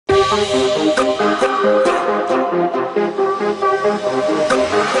Yeah.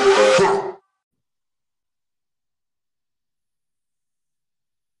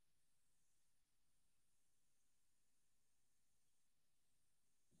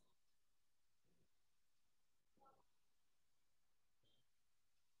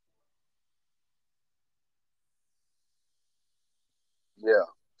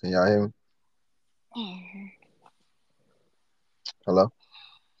 Can y'all hear me? Mhm. Hello?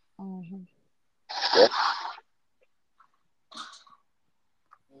 Mhm. Yeah.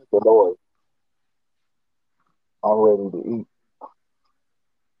 The Lord. I'm ready to eat.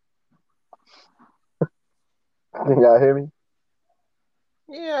 Can y'all hear me?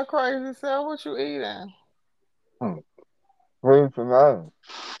 Yeah, crazy self. What you eating? Hmm. Ready for nine.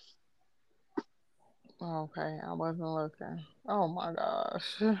 Okay, I wasn't looking. Oh my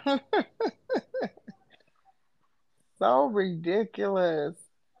gosh. So ridiculous.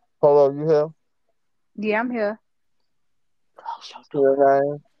 Hello, you here? Yeah, I'm here. Close your Still door.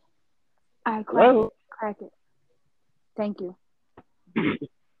 nine? All right, crack Hello. it. Crack it. Thank you. Hey,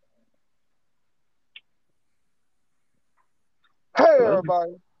 Hello.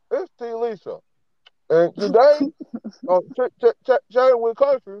 everybody. It's T. Lisa. And today, on Chatting with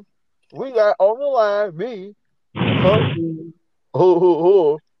Country, we got on the line me, Country,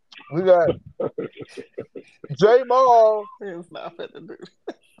 we got J Mall. It's not fit to do.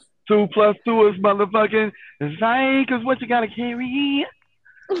 2 plus 2 is motherfucking nine, cause what you gotta carry?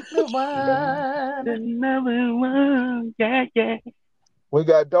 The one. Another one. Yeah, yeah. We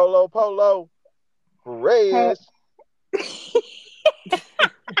got Dolo Polo, Hey, Reyes.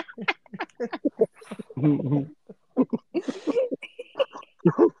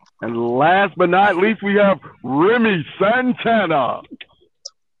 And last but not least, we have Remy Santana.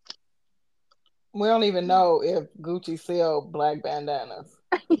 We don't even know if Gucci sell black bandanas.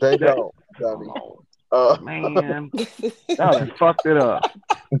 They That, don't, dummy. oh, Uh, man. Y'all done fucked it up.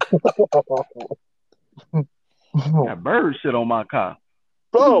 Got bird shit on my car.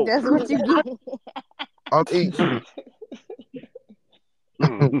 so, that's what you get. I'm eating.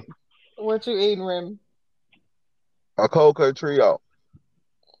 What you eating, Remy? A coca trio.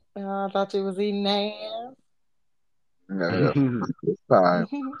 I thought you was eating ass. Yeah, this time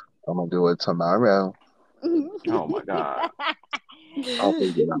I'm gonna do it tomorrow. Oh my God. I'll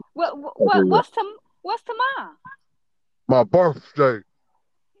figure it out. I'll figure it out. What's tomorrow? My birthday.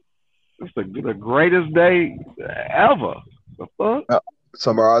 It's the greatest day ever. The fuck? Uh,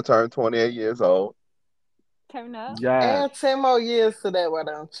 Tomorrow I turn 28 years old. Turn up. Yes. Add 10 more years to that, why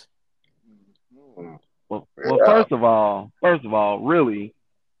don't Hmm. Well, Yeah. first of all, really,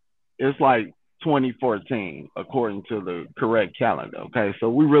 it's like 2014 according to the correct calendar. Okay, so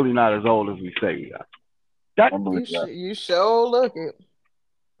we really not as old as we say we are. That I you? believe that. You sure look it.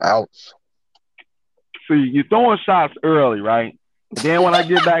 Ouch. see, you throwing shots early, right? Then when I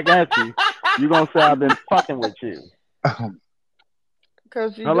get back at you, you gonna say I've been fucking with you.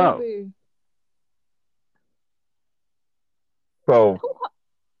 Cause you do Hello. be. So,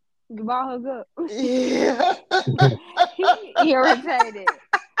 Ball hook up. Yeah. He irritated.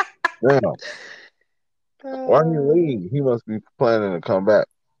 damn. Why he uh, leave? He must be planning to come back.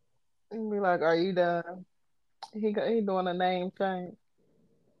 be like, are you done? He doing a name change.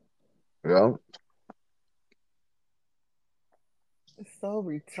 Yeah. So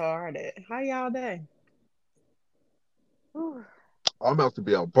retarded. How y'all day? Whew. I'm about to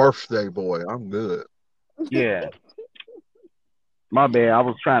be a birthday boy. I'm good. Yeah, my bad. I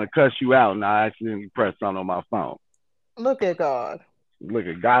was trying to cuss you out, and I accidentally pressed something on my phone. Look at God. Look,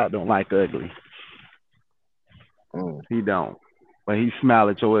 at God don't like ugly. Mm. He don't. But he smile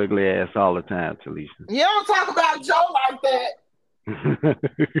at your ugly ass all the time, Talisha. You don't talk about Joe like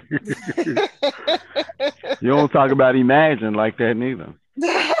You don't talk about Imagine like that neither.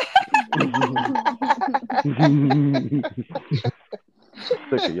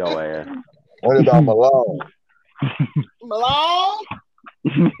 Sick of your ass. What about Malone? Malone?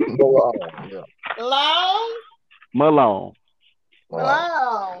 Malone. Yeah. Malone? Malone.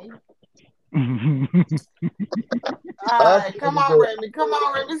 Malone. Malone. I All right, actually come on, do. Remy. Come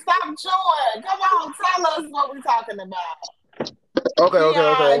on, Remy. Stop chewing. Come on, tell us what we're talking about. Okay, okay,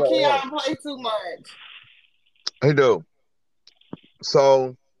 okay, okay. Keon play too much. He do.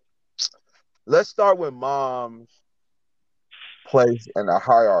 So let's start with mom's place in the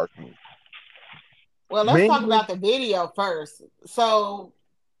hierarchy. Well, let's talk Me, about the video first. So,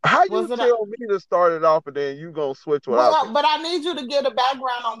 how you was it? tell me to start it off and then you gonna switch what I think? Well, but I need you to get a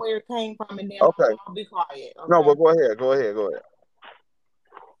background on where it came from, and then Okay. I'll be quiet. No, Okay. but go ahead, go ahead, go ahead,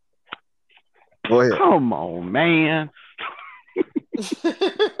 go ahead. Come on, man.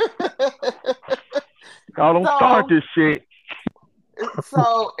 Y'all don't start So this shit.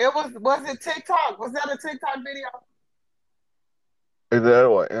 so was it TikTok? Was that a TikTok video? Is that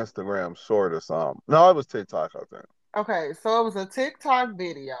or Instagram short or something? No, it was TikTok, I think. Okay, so it was a TikTok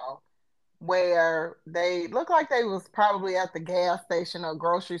video where they looked like they was probably at the gas station or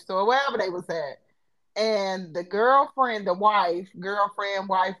grocery store, wherever they was at. And the girlfriend, the wife, girlfriend,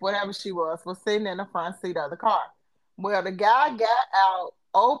 wife, whatever she was sitting in the front seat of the car. Well, the guy got out,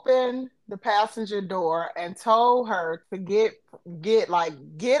 opened the passenger door, and told her to get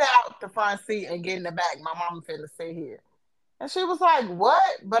out the front seat and get in the back. My mama finna sit here. And she was like, "What?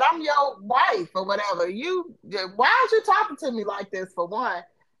 But I'm your wife or whatever. Why are you talking to me like this for one?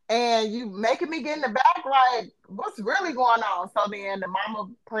 And you making me get in the back? Like, what's really going on?" So then the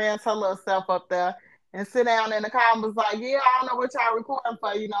mama praying her little self up there and sit down in the car and was like, "Yeah, I don't know what y'all recording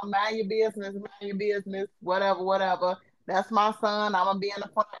for. Mind your business, mind your business, whatever, whatever. That's my son. I'm gonna be in the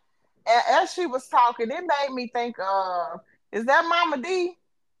front." And as she was talking, it made me think, is that Mama D?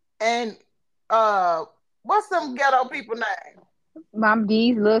 And uh, what's some ghetto people name? Mom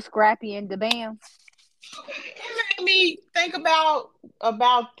D's, Little Scrappy, and the Bam. It made me think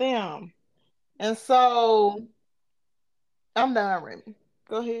about them. And so I'm done, Remy.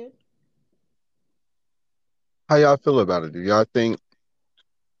 Go ahead. How y'all feel about it? Do y'all think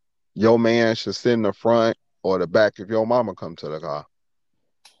your man should sit in the front or the back if your mama come to the car?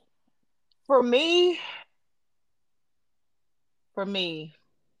 For me, for me,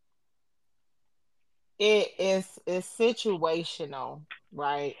 it's situational,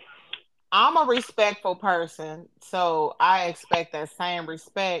 right? I'm a respectful person, so I expect that same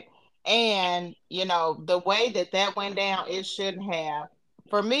respect. And the way that went down, it shouldn't have.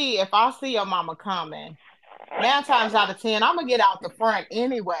 For me, if I see your mama coming, 9 times out of 10, I'm gonna get out the front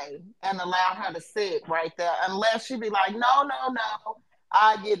anyway and allow her to sit right there, unless she be like, "No, no, no,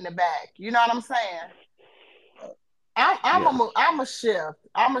 I get in the back." You know what I'm saying? Yeah. I'm a shift.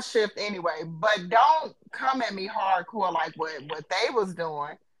 I'm a shift anyway, but don't come at me hardcore like what they was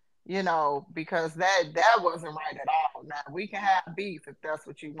doing, because that wasn't right at all. Now we can have beef if that's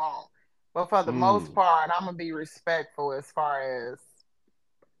what you want, but for the most Mm. part, I'm gonna be respectful as far as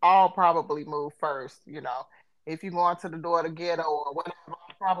I'll probably move first. If you going to the door to ghetto or whatever,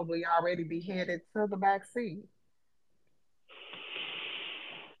 I'll probably already be headed to the back seat.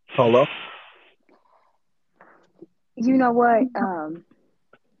 Hello? You know what?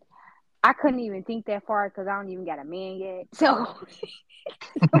 I couldn't even think that far because I don't even got a man yet. So,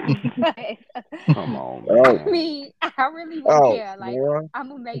 but Come on, I Oh, man. mean, I really wouldn't oh, care. Like, man. I'm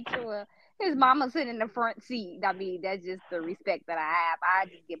gonna make sure his mama sit in the front seat. I mean, that's just the respect that I have. I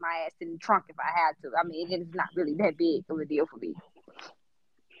just get my ass in the trunk if I had to. I mean, it's not really that big of a deal for me.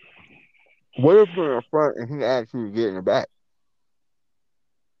 What if you're in the front and he asks you to get in the back?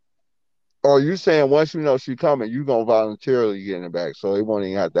 Or you saying once you know she coming, you gonna voluntarily get in the back, so he won't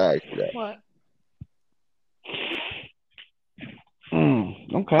even have to ask you that. What?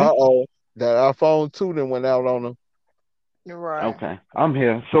 Okay. Uh-oh. That iPhone 2 then went out on him. You're right. Okay. I'm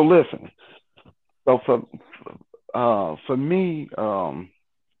here. So listen. So for me, I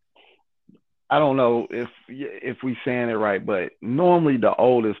don't know if we saying it right, but normally the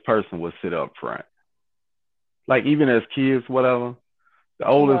oldest person will sit up front. Like even as kids, whatever. The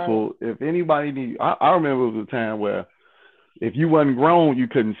oldest Right. will. If anybody need, I remember it was a time where if you wasn't grown, you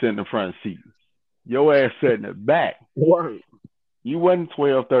couldn't sit in the front seat. Your ass sat in the back. Word. You wasn't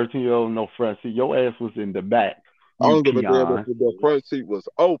 12, 13 year old in no front seat. Your ass was in the back. I You don't give a damn if peon. the front seat was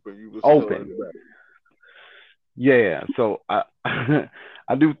open, you was still in Open. the back. Yeah. So I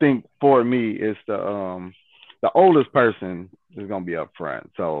I do think for me it's the oldest person is gonna be up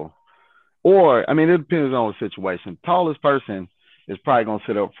front. So or I mean it depends on the situation. Tallest person is probably gonna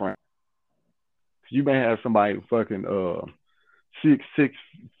sit up front. You may have somebody fucking 6'4".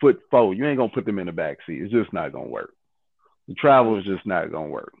 You ain't gonna put them in the back seat. It's just not gonna work. The travel is just not gonna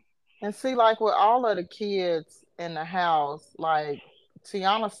work. And see, like with all of the kids in the house, like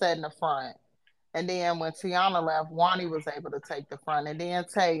Tiana sat in the front. And then when Tiana left, Wani was able to take the front. And then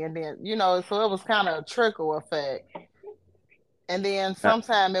Tay, and then, so it was kind of a trickle effect. And then Uh,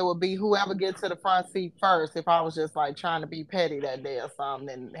 sometime it would be whoever gets to the front seat first. If I was just like trying to be petty that day or something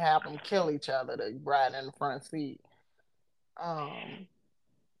and have them kill each other to ride in the front seat. Um,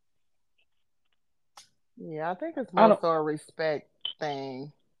 yeah, I think it's I more don't. so a respect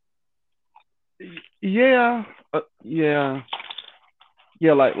thing. Yeah. Yeah.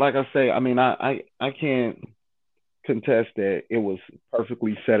 Yeah. Like I say, I mean, I can't contest that it was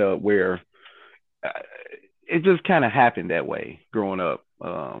perfectly set up where uh, it just kind of happened that way growing up,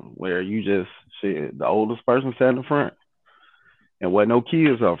 where you just see the oldest person sat in the front and wasn't no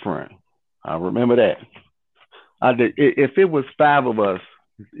kids up front. I remember that. If it was five of us,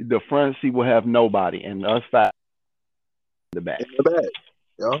 the front seat will have nobody, and us five in the back. In the back.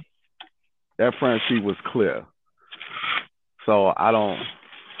 Yeah. That front seat was clear. So I don't.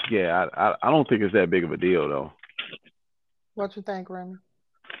 Yeah, I don't think it's that big of a deal though. What you think, Remy?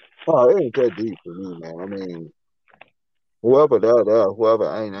 Oh, it ain't that deep for me, man. I mean, whoever that, whoever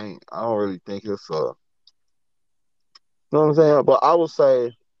ain't. I don't really think it's you know what I'm saying? But I would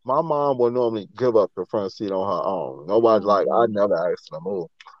say my mom would normally give up the front seat on her own. Nobody like I Mm-hmm. never asked her to move.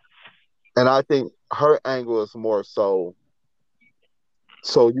 And I think her angle is more so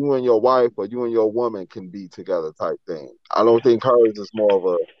you and your wife or you and your woman can be together type thing. I don't think hers is more of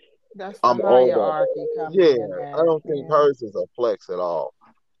a That's the I'm on that. hierarchy coming Yeah, in I at, don't think yeah. hers is a flex at all.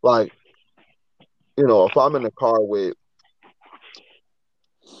 Like, if I'm in the car with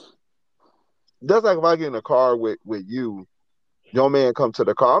that's like if I get in the car with you, your man come to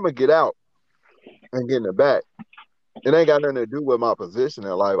the car, I'm gonna get out and get in the back. It ain't got nothing to do with my position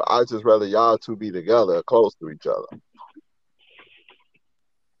in life. I just rather y'all two be together, close to each other.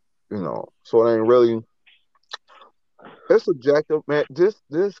 So it ain't really. It's subjective, man.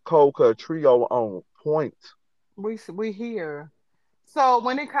 This Coca trio on point. We here. So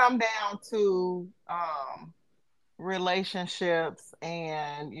when it come down to relationships,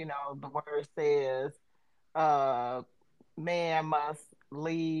 and the word says uh man must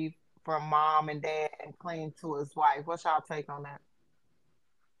leave from mom and dad and cling to his wife. What's y'all take on that?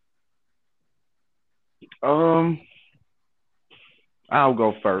 Um, I'll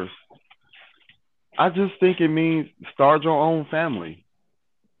go first. I just think it means start your own family.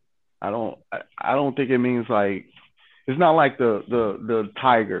 I don't think it means like it's not like the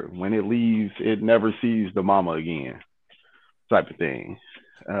tiger when it leaves, it never sees the mama again type of thing.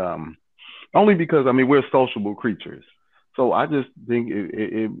 Um, Only because I mean we're sociable creatures. So I just think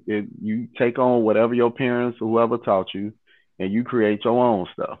you take on whatever your parents or whoever taught you, and you create your own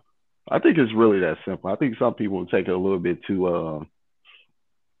stuff. I think it's really that simple. I think some people take it a little bit too,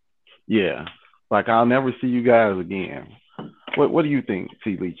 yeah, like I'll never see you guys again. What do you think,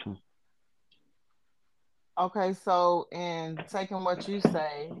 T. Leach? Okay, so in taking what you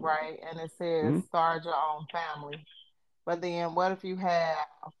say, right, and it says Mm-hmm. start your own family, but then what if you have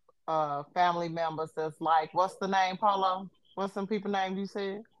family members that's like, what's the name, Polo? What's some people name you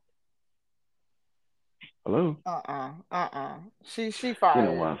said? Hello. She You know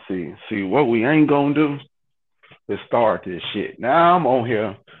fired. what? See what we ain't gonna do is start this shit. Now I'm on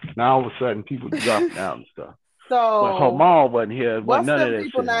here. Now all of a sudden people dropping out and stuff. Well, her So mom wasn't here. It wasn't what's none of them that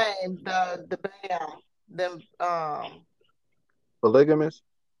people shit. name? The bam them Polygamous.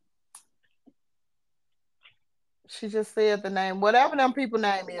 she just said the name. Whatever them people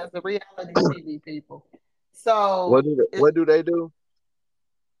name is, the reality TV people. What So do they, it what do they do?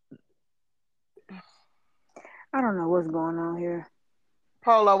 I don't know what's going on here.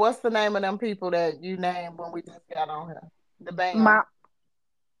 Polo, what's the name of them people that you named when we just got on here? The bam. My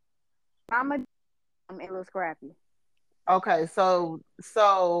mama a little scrappy. Okay, so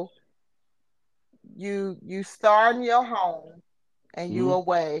you start in your home and you Mm-hmm.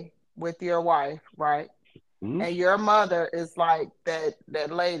 away with your wife, right? Mm-hmm. And your mother is like that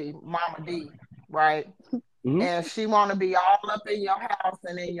lady, Mama D, right? Mm-hmm. And she want to be all up in your house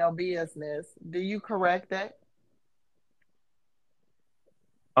and in your business. Do you correct that,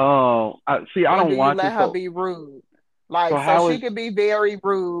 I see. I or do don't you watch let it. her be rude? Like, so How she is could be very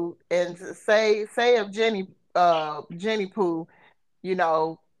rude and say if Jenny Pooh, you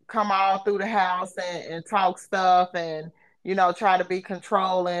know, come all through the house and talk stuff and try to be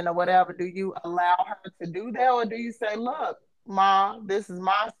controlling or whatever. Do you allow her to do that, or do you say, "Look, Ma, this is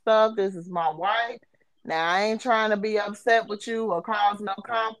my stuff. This is my wife. Now I ain't trying to be upset with you or cause no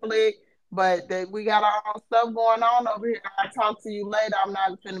conflict, but that we got our own stuff going on over here. I'll talk to you later. I'm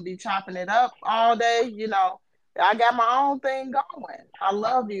not going to be chopping it up all day. I got my own thing going. I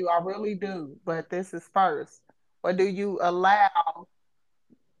love you. I really do. But this is first. Or do you allow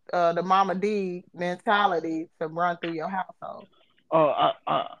the Mama D mentality to run through your household?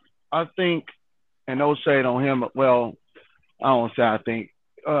 I think, and no shade on him. Well, I don't say I think.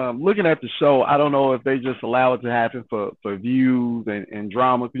 Looking at the show, I don't know if they just allow it to happen for views and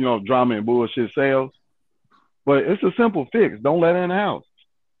drama. Drama and bullshit sales. But it's a simple fix. Don't let her in the house.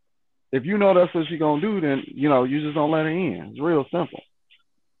 If you know that's what she's gonna do, then you just don't let her in. It's real simple.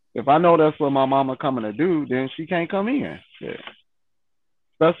 If I know that's what my mama coming to do, then she can't come in. Yeah.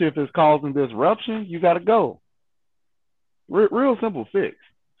 Especially if it's causing disruption, you got to go. Real simple fix.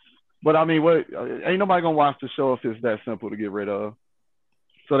 But I mean, what? Ain't nobody gonna watch the show if it's that simple to get rid of.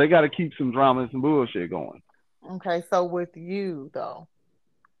 So they got to keep some drama and some bullshit going. Okay, so with you though,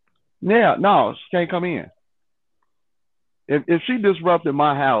 Yeah, no, she can't come in. If she disrupted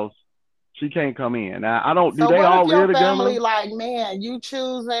my house, she can't come in. Now I don't. Do So they what if all your live together? family like, man, you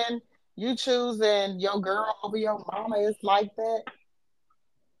choosing your girl over your mama? It's like that.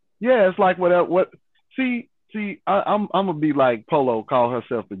 Yeah, it's like whatever. What? See, I'm gonna be like Polo, call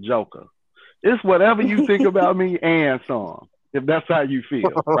herself the Joker. It's whatever you think about me and some. If that's how you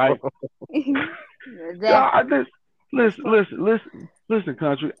feel, right? I Exactly. just That's true. listen,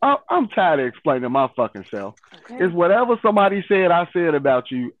 country. I'm tired of explaining my fucking self. It's Okay. whatever somebody said I said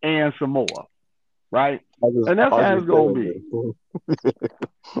about you and some more, right? And that's I how just it's gonna saying be. this.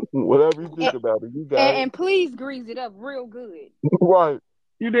 Whatever you think And, about it, you got it. and please grease it up real good. Right.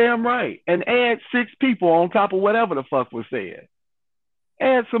 You damn right. And add 6 people on top of whatever the fuck was said.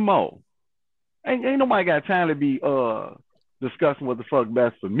 Add some more. Ain't nobody got time to be discussing what the fuck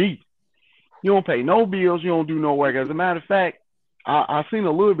best for me. You don't pay no bills. You don't do no work. As a matter of fact, I seen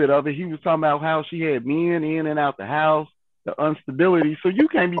a little bit of it. He was talking about how she had men in and out the house, the instability. So you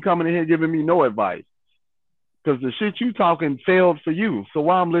can't be coming in here giving me no advice because the shit you talking failed for you. So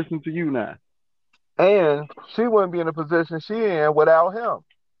why I'm listening to you now? And she wouldn't be in the position she in without him.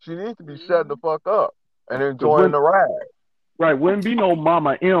 She needs to be shutting the Mhm. fuck up and Because enjoying the ride. right, wouldn't be no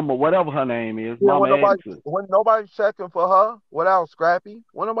Mama M or whatever her name is, Yeah, Mama X's. when nobody checking for her without Scrappy,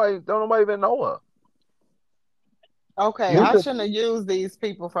 when nobody don't nobody even know her. Okay, I Lisa, shouldn't have used these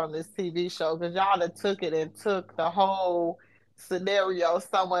people from this TV show because y'all that took it and took the whole scenario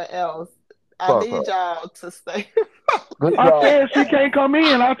somewhere else. I fuck her. need y'all to stay. Good I job. said she can't come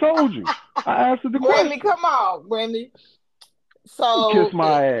in. I told you. I answered the Brandy, question. come on, Brandy. Kiss So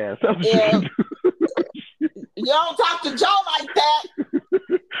my ass. That's what you if can you don't talk to Joe like that,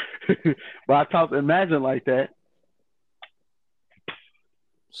 do. But I talk to Imagine like that.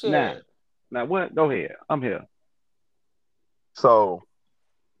 Now, shit. now what? Go ahead. I'm here. So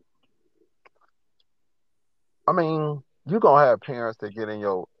I mean, you gonna have parents that get in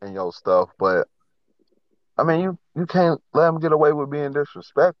your stuff, but I mean, you can't let them get away with being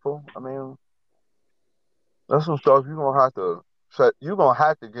disrespectful. I mean, that's some stuff you gonna have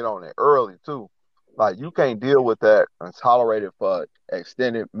to get on it early too. Like you can't deal with that and tolerate it for an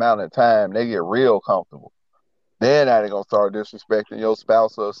extended amount of time. They get real comfortable. Then now they gonna start disrespecting your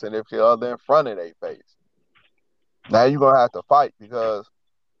spouse or significant other in front of their face. Now you're gonna have to fight because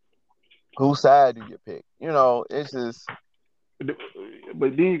whose side do you pick? It's just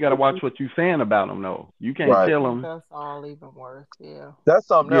But then you got to watch what you're saying about them, though. You can't right. tell them. That's all even worse. Yeah. That's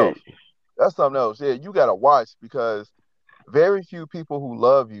something Yeah, else. That's something else. Yeah, you gotta watch because very few people who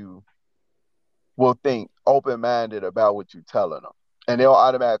love you will think open minded about what you're telling them. And they'll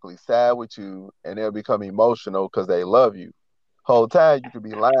automatically side with you and they'll become emotional because they love you. Whole time you could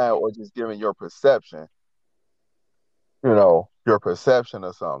be lying or just giving your perception or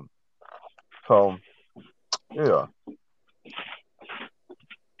something. So yeah.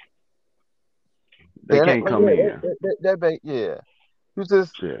 they Like, can't come yeah, in. yeah. You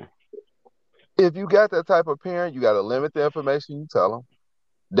just Yeah, if you got that type of parent, you gotta limit the information you tell them.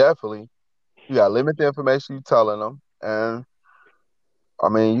 Definitely. You gotta limit the information you telling them. And I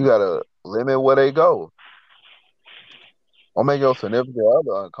mean you gotta limit where they go. Or make your significant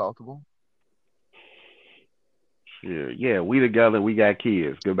other uncomfortable. yeah. We together. We got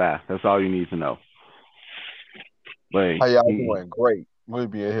kids. Goodbye. That's all you need to know. How Like y'all he, doing? Great. We'll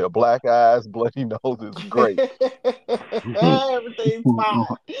be in here. Black eyes, bloody noses. Great. Everything's fine.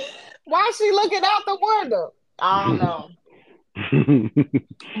 Why is she looking out the window? I don't know.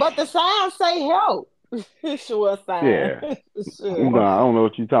 But the signs say help. Sure sign. yeah. Shit. No, I don't know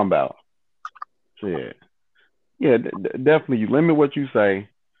what you're talking about. Yeah, yeah. Definitely limit what you say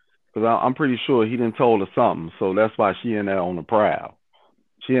because I'm pretty sure he didn't told her something. So that's why she in there on the prowl.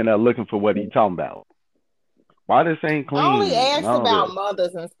 She in there looking for what he talking about. Why this ain't I only clean and asked all about this.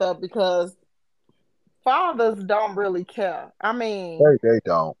 mothers and stuff because fathers don't really care. I mean, They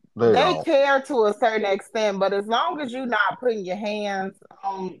don't. They they don't. care to a certain extent, but as long as you're not putting your hands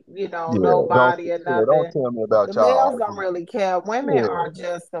on, Yeah. Don't nobody or yeah, don't nothing, tell me about the y'all males don't arguing. really care. Women Yeah. are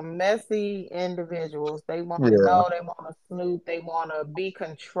just some messy individuals. They want to Yeah. know, they want to snoop, they want to be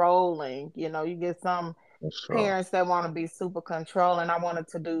controlling. You get some That's true. parents that want to be super controlling. I wanted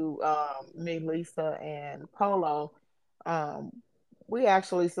to do me, Lisa, and Polo. Um, we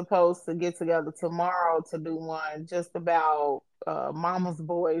actually supposed to get together tomorrow to do one just about mama's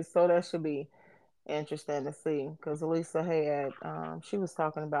boys, so that should be interesting to see because Lisa had she was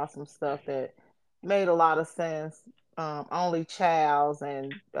talking about some stuff that made a lot of sense, only childs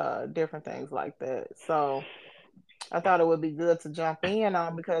and different things like that. So I thought it would be good to jump in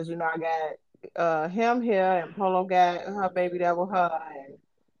on because I got him here and Polo got her baby that was her and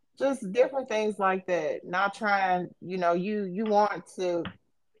just different things like that. Not trying, you want to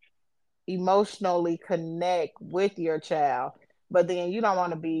emotionally connect with your child, but then you don't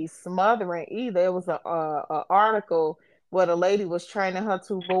want to be smothering either. It was a article where the lady was training her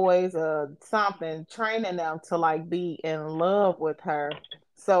two boys or something, training them to like be in love with her,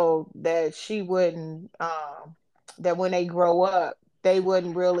 so that she wouldn't that when they grow up they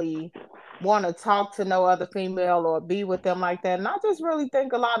wouldn't really want to talk to no other female or be with them like that. And I just really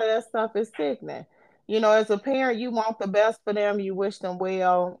think a lot of that stuff is sickening. As a parent, you want the best for them, you wish them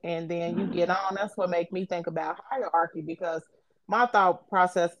well, and then you get on. That's what make me think about hierarchy, because my thought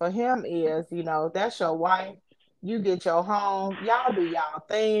process for him is, that's your wife. You get your home, y'all do y'all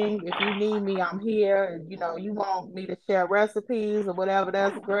thing. If you need me, I'm here. You want me to share recipes or whatever,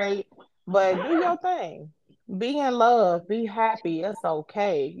 that's great. But do your thing. Be in love, be happy. It's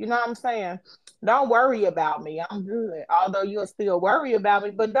okay. You know what I'm saying? Don't worry about me. I'm good. Although you'll still worry about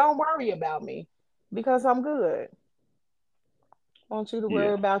me, but don't worry about me because I'm good. I want you to Yeah,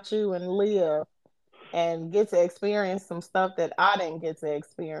 worry about you and live and get to experience some stuff that I didn't get to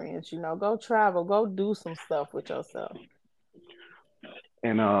experience. Go travel, go do some stuff with yourself.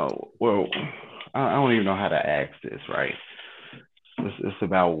 and well, I don't even know how to ask this, right? It's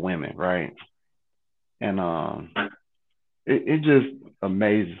about women, right? And it just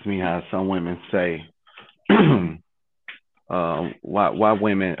amazes me how some women say, why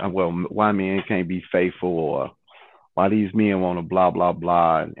women, why men can't be faithful, or why these men want to blah blah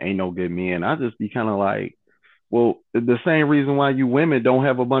blah, and ain't no good men. I just be kind of like, well, the same reason why you women don't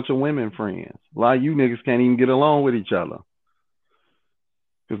have a bunch of women friends. A lot of you niggas can't even get along with each other.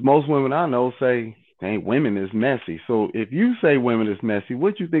 Because most women I know say, hey, women is messy. So if you say women is messy,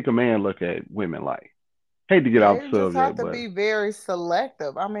 what you think a man look at women like? Hate to get Yeah, off you the just have subject, to but be very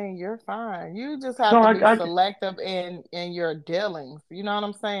selective. I mean, you're fine. You just no, have to be I selective in your dealings. You know what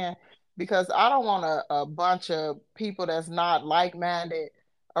I'm saying? Because I don't want a bunch of people that's not like-minded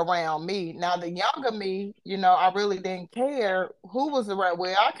around me. Now, the younger me, I really didn't care who was around.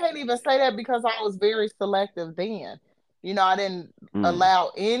 Well, I can't even say that because I was very selective then. I didn't mm,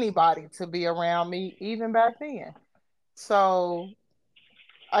 allow anybody to be around me even back then. So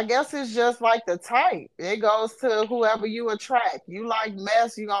I guess it's just like the type. It goes to whoever you attract. You like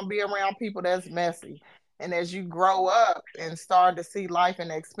mess, you're gonna be around people that's messy. And as you grow up and start to see life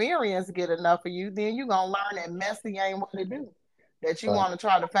and experience get enough of you, then you're gonna learn that messy ain't what to do. That you Right. want to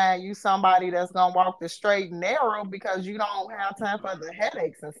try to find you somebody that's gonna walk the straight and narrow because you don't have time for the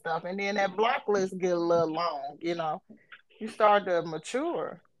headaches and stuff. And then that block list get a little long. You start to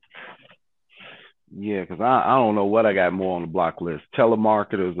mature. yeah, because I don't know what I got more on the block list,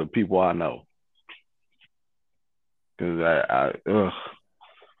 telemarketers or people I know. Because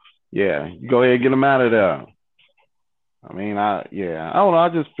yeah, you go ahead and get them out of there. I mean, I don't know. I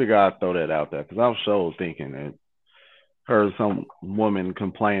just figure I'd throw that out there because I was so thinking that heard some woman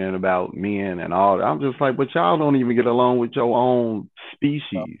complaining about men and all that. I'm just like, but y'all don't even get along with your own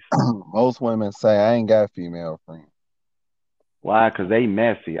species. Most women say I ain't got female friends. Why? Because they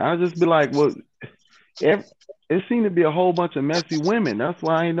messy. I just be like, well, it, it seemed to be a whole bunch of messy women. That's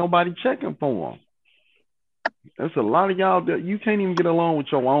why ain't nobody checking for them. There's a lot of y'all that you can't even get along with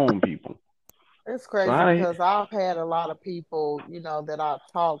your own people. It's So crazy I, because I've had a lot of people, that I've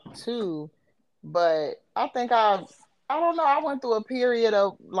talked to, but I don't know, I went through a period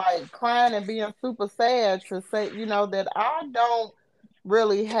of like crying and being super sad to say, that I don't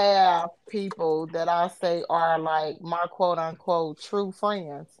really have people that I say are like my quote unquote true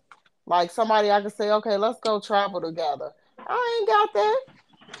friends. Like somebody I could say, okay, let's go travel together. I ain't got that.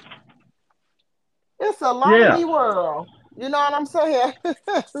 It's a yeah, lonely world. You know what I'm saying?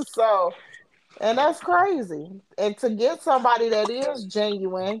 So, and that's crazy. And to get somebody that is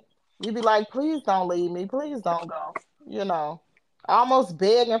genuine, you be like, please don't leave me. Please don't go. You know, almost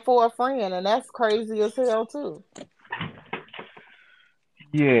begging for a friend. And that's crazy as hell, too.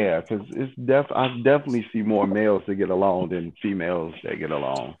 yeah, because I definitely see more males that get along than females that get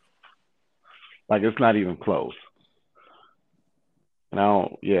along. Like it's not even close. And I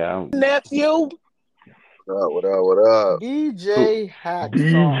don't, yeah, Nephew. What up? What up? What up? who, DJ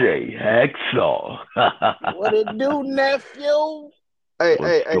Hacksaw. DJ Hacksaw. What it do, nephew? Hey, What's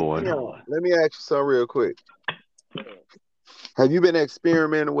hey, hey, going Tim. on? Let me ask you something real quick. Have you been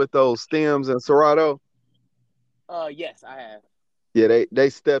experimenting with those stems in Serato? Yes, I have. Yeah, they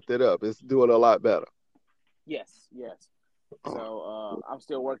stepped it up. It's doing a lot better. Yes, yes. Oh, So I'm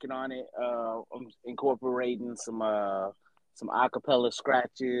still working on it. I'm incorporating some acapella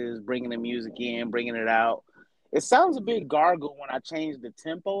scratches, bringing the music in, bringing it out. It sounds a bit gargled when I change the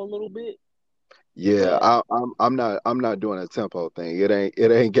tempo a little bit, Yeah, Yeah, I'm not doing a tempo thing. It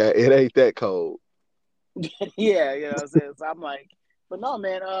ain't that cold. yeah, you know what I'm saying. So I'm like, but no,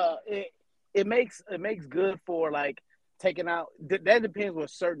 man. It makes good for like taking out. That depends with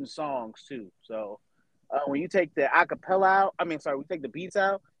certain songs too. So when you take the acapella out, I mean, sorry, we take the beats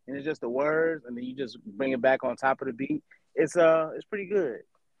out and it's just the words, and then you just bring it back on top of the beat. It's pretty good.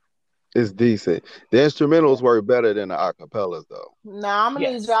 It's decent. The Yeah. instrumentals work better than the acapellas though. Now I'm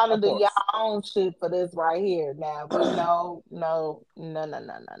gonna need Yes, y'all to of do y'all course. own shit for this right here. Now we know, no.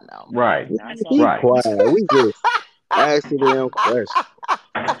 Right. Now some. Be Right. quiet. We just asking them questions.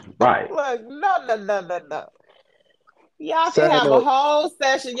 Right. Look, no. Y'all can Side have a note, whole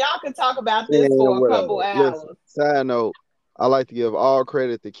session. Y'all can talk about this and for a whatever. couple Listen, hours. side note, I like to give all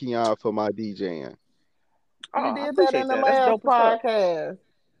credit to Keon for my DJing. Oh, You I did that in appreciate the that. That's last dope as fuck. podcast.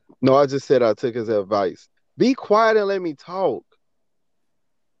 No, I just said I took his advice. Be quiet and let me talk.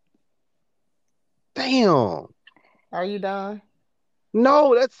 Damn. Are you done? No,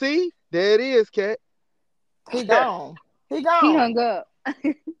 let's see. There it is, cat. He gone. He He gone. hung up.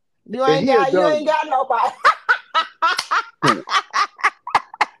 You And ain't he a got you dummy. ain't got nobody.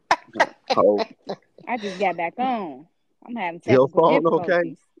 Oh, I just got back on. I'm having your technical phone okay?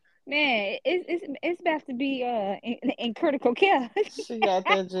 difficulties. Man, it's about to be in critical care. She got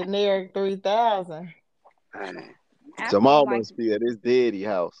that generic 3000. Dang. I'm Jamal like, must be at his daddy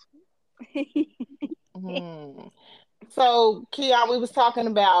house. Hmm. So, Keon, we was talking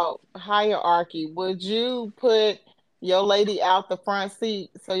about hierarchy. Would you put your lady out the front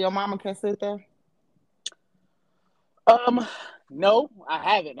seat so your mama can sit there? Um, no,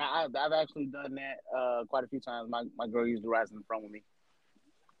 I haven't. I've actually done that quite a few times. My girl used to rise in the front with me.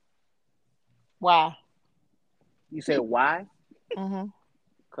 Why? You say why? Hmm.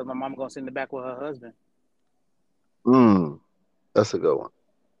 Because my mom gonna sit in the back with her husband. Mm, that's a good one.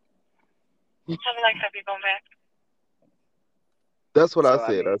 Something like that, people, man. That's what I So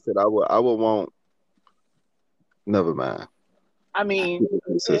said. I said I would want. Never mind. I mean,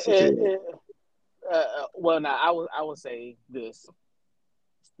 Sister King. well, now I would say this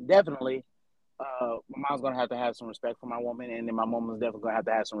definitely. My mom's gonna have to have some respect for my woman, and then my woman's definitely gonna have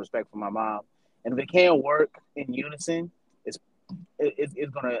to have some respect for my mom. And if it can't work in unison, it's it's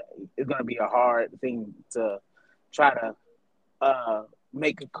gonna be a hard thing to try to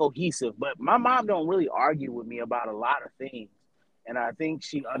make it cohesive. But my mom don't really argue with me about a lot of things, and I think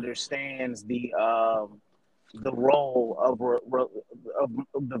she understands the role of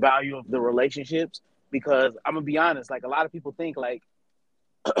the value of the relationships. Because I'm gonna be honest, like a lot of people think like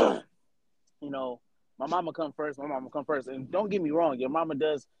you know, my mama come first, my mama come first. And don't get me wrong, your mama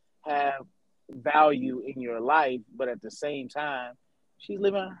does have value in your life, but at the same time, she's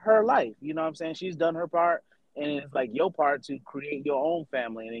living her life. You know what I'm saying? She's done her part, and it's like your part to create your own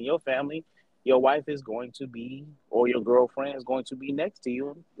family. And in your family, your wife is going to be, or your girlfriend is going to be next to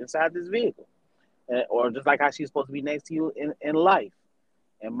you inside this vehicle. Or just like how she's supposed to be next to you in life.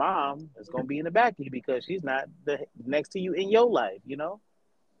 And mom is going to be in the back of you because she's not next to you in your life, you know?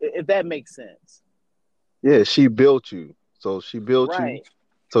 If that makes sense. Yeah, she built you. So she built you. Right.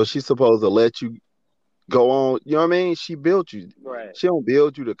 So she's supposed to let you go on. You know what I mean? She built you. Right. She don't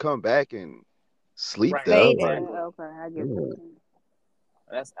build you to come back and sleep Right. there. stay there. Like, Exactly. Okay, I get what yeah. you're saying.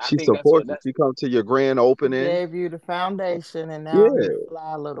 I She think that's what supports you. that's She come to your grand She opening. gave you the foundation, and now you Yeah.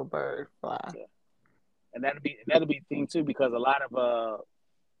 fly, little bird, fly. yeah. And that'll be the thing too, because a lot of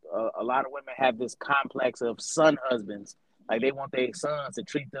women have this complex of son husbands. Like they want their sons to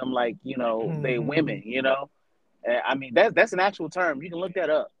treat them like, they Hmm. women, I mean that's an actual term. You can look that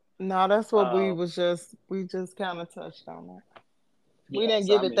up. No, that's what Uh we just kind of touched on that. We yeah, didn't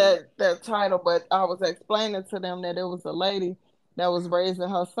so I give it mean, that title, but I was explaining to them that it was a lady that was raising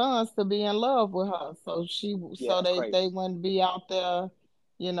her sons to be in love with her, yeah, so that's they crazy. wouldn't be out there,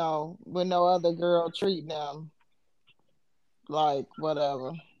 with no other girl treating them like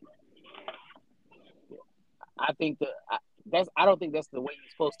whatever. I think I don't think that's the way you're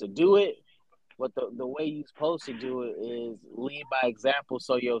supposed to do it. But the way you're supposed to do it is lead by example,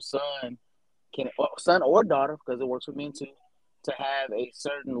 so your son or daughter, because it works with men too, to have a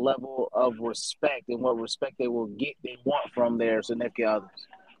certain level of respect, and what respect they want from their significant others.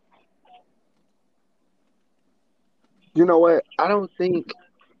 You know what? I don't think,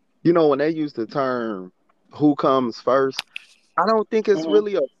 when they use the term who comes first, I don't think it's Mm-hmm.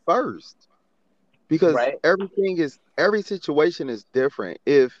 really a first because Right, every situation is different.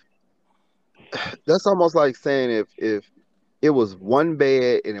 If that's almost like saying if it was one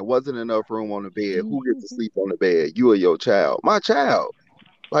bed and it wasn't enough room on the bed, who gets to sleep on the bed? You or your child? My child.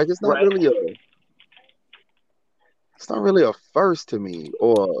 Like right. it's not really a first to me.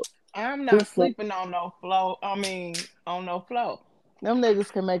 Or I'm Who's not sleeping on no floor. I mean, on no floor. Them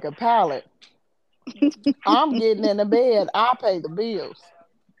niggas can make a pallet. I'm getting in the bed. I pay the bills.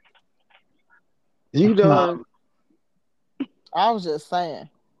 You done? Um, I was just saying.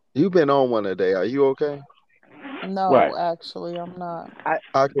 You been on one today? Are you okay? right? No, actually, I'm not. I,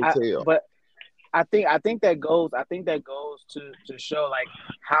 I can tell. but I think that goes to show like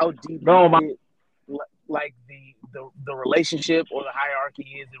how deep Go on, my rooted like the relationship or the hierarchy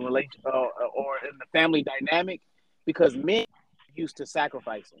is in relation or in the family dynamic, because men are used to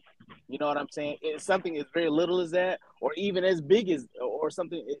sacrificing. You know what I'm saying? It's something as very little as that, or even as big as, or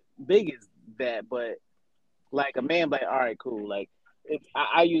something big as that. But like a man, like, all right, cool. Like,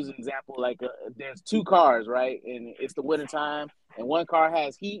 I use an example like there's two cars, right? And it's the winter time, and one car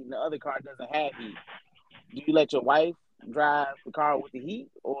has heat and the other car doesn't have heat. Do you let your wife drive the car with the heat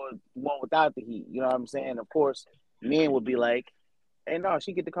or one without the heat? You know what I'm saying? Of course, men would be like, "Hey, no,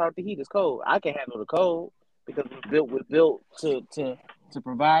 she get the car with the heat. It's cold. I can handle the cold because we're built to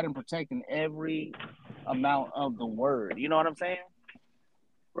provide and protect in every amount of the word." You know what I'm saying?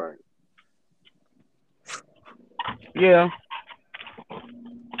 Right. yeah.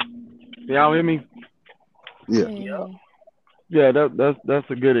 Y'all hear me? Yeah. Yep. Hmm. Yeah, that's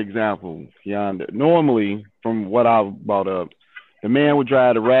a good example. Yonder. Normally, from what I've brought up, the man would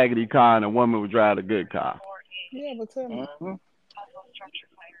drive the raggedy car and the woman would drive the good car, Yeah, but tell me. Mm-hmm.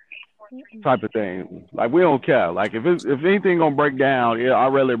 Mm-mm. type of thing. Like we don't care. Like if anything gonna break down, yeah,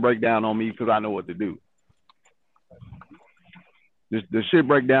 I'd rather it break down on me because I know what to do. The shit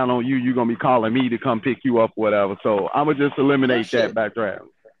break down on you, you're gonna be calling me to come pick you up, or whatever. So I'ma just eliminate Push that it. background.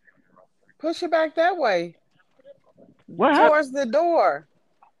 Push it back that way. What happened? Towards the door.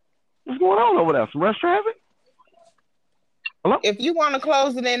 What's going on over there? Some rush traffic? Hello? If you want to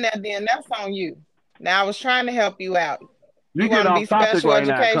close it in there, then that's on you. Now I was trying to help you out. You You get want to be off topic special right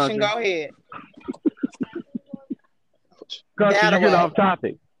now, education? country. Go ahead. Country, That you get away. off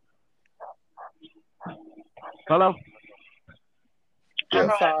topic. Hello? I'm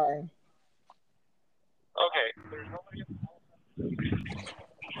Yeah. sorry.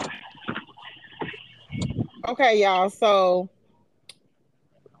 Okay, y'all. So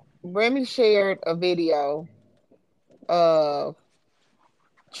Remy shared a video of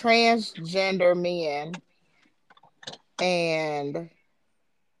transgender men and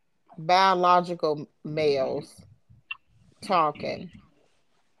biological males talking.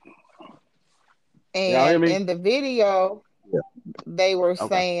 Y'all hear And me? in the video, Yeah. they were Okay.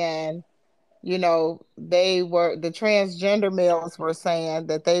 saying, the transgender males were saying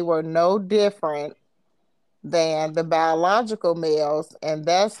that they were no different than the biological males, and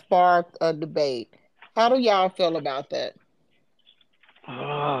that sparked a debate. How do y'all feel about that?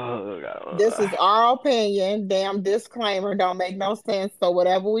 Oh, This God. is our opinion. Damn disclaimer, don't make no sense. So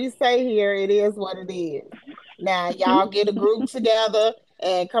whatever we say here, it is what it is. Now y'all get a group together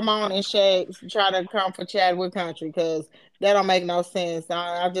and come on and try to come for Chadwick Country because that don't make no sense.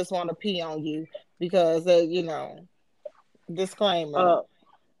 I just want to pee on you because disclaimer. Uh,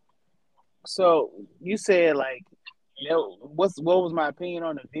 so you said like, what was my opinion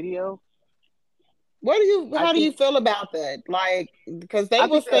on the video? I How do you think feel about that? Like, because they I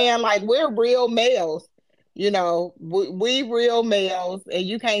were think that saying like we're real males, we real males, and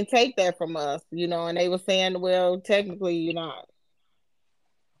you can't take that from us, and they were saying, well, technically you're not.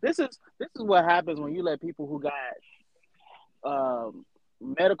 this is what happens when you let people who got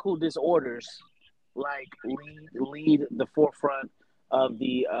medical disorders like lead the forefront of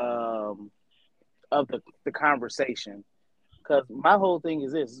the conversation. Because my whole thing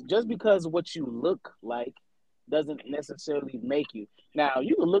is this: just because what you look like doesn't necessarily make you. Now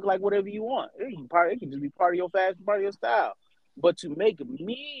you can look like whatever you want. It can just be part of your fashion, part of your style. But to make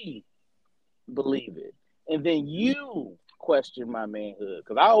me believe it, and then you question my manhood,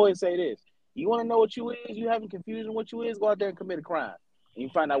 because I always say this: you want to know what you is, you having confusion what you is, go out there and commit a crime, and you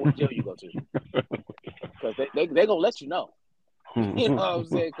find out which jail you go to, because they gonna let you know. You know what I'm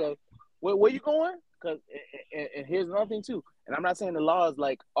saying? Because where you going? Because and here's another thing too. And I'm not saying the law is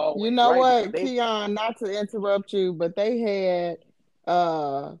like You always know right, because what, they Keon? Not to interrupt you, but they had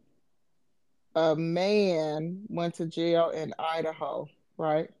uh, a man went to jail in Idaho,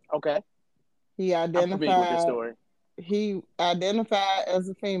 right? okay. He I'm familiar with this identified story. he identified as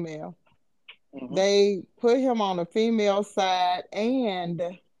a female. Hmm. They put him on the female side,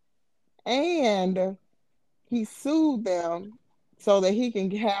 and he sued them so that he can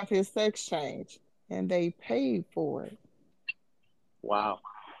have his sex change, and they paid for it. Wow.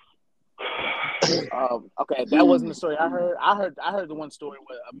 Okay, that wasn't the story I heard. I heard the one story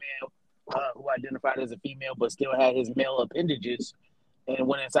where a man who identified as a female but still had his male appendages and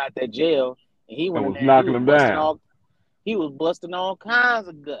went inside that jail, and he I went in was there and knocking them down. he was busting all kinds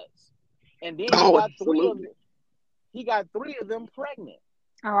of guts, and then Oh, absolutely. he got 3 of them pregnant.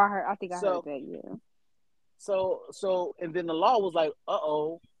 Oh, I heard. I think I heard So that. Yeah. and then the law was like,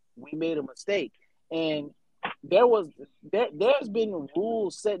 we made a mistake, and there was there's been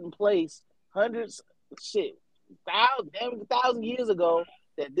rules set in place hundreds shit thousand years ago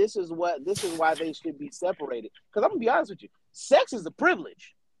that this is why they should be separated. Because I'm gonna be honest with you, sex is a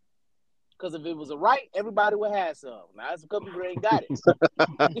privilege. Because if it was a right, everybody would have some. Now, there's a couple people that ain't got it.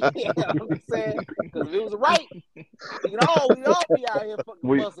 You know what I'm saying? Because if it was a right, we all be out here fucking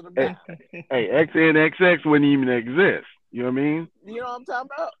We, busting them down. hey, XNXX wouldn't even exist. You know what I mean? You know what I'm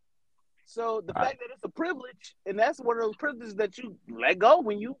talking about? So the fact that it's a privilege, and that's one of those privileges that you let go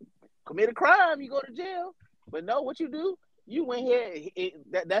when you commit a crime, you go to jail. But no, what you do, you went here.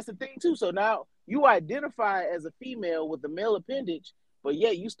 That's the thing too. So now you identify as a female with the male appendage, but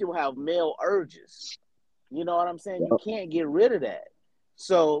yet you still have male urges. You know what I'm saying? You can't get rid of that.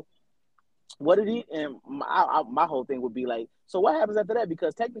 So what did he? And my whole thing would be like, so what happens after that?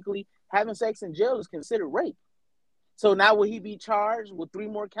 Because technically, having sex in jail is considered rape. So now will he be charged with 3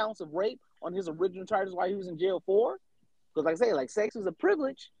 more counts of rape on his original charges while he was in jail for? Because like I say, like sex is a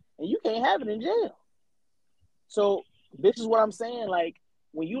privilege, and you can't have it in jail. So this is what I'm saying. Like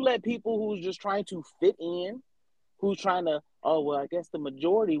when you let people who's just trying to fit in, who's trying to, I guess the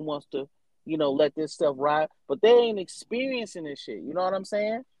majority wants to, let this stuff ride, but they ain't experiencing this shit. You know what I'm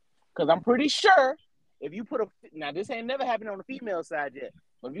saying? Because I'm pretty sure if you now this ain't never happened on the female side yet,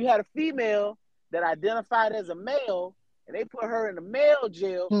 but if you had a female that identified as a male and they put her in a male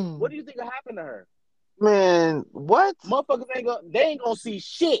jail, what do you think will happen to her? Man, what? Motherfuckers they ain't gonna see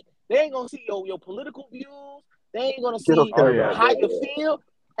shit. They ain't gonna see your political views. They ain't gonna They don't see care about how you that. feel.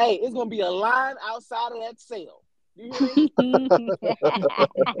 Hey, it's gonna be a line outside of that cell. Do you hear me?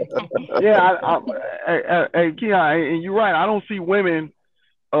 Yeah, hey, Keon, and you're right. I don't see women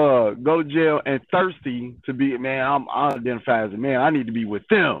go to jail and thirsty to be, man, I identify as a man. I need to be with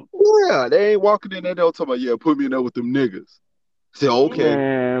them. Yeah, they ain't walking in that door talking about, yeah, put me in there with them niggas. Say, okay.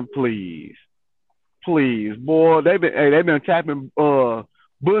 Man, please, boy, they've been tapping boy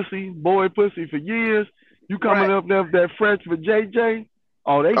pussy for years. You coming Right. up there with that fresh for JJ?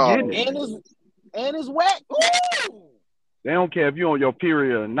 Oh, they getting it. And it's wet. Ooh. They don't care if you're on your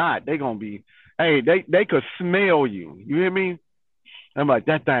period or not. They gonna be, hey, they could smell you. You hear me? I'm like,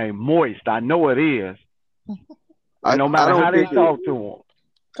 that thing moist. I know it is. And no matter how they talk to them.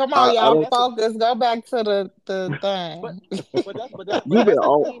 Come on, y'all, focus. Go back to the thing. You've been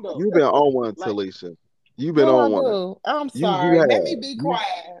on one, Talisha. You've been on one. I'm sorry. Let me be quiet.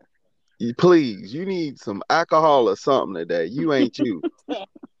 Please, you need some alcohol or something today. You ain't you.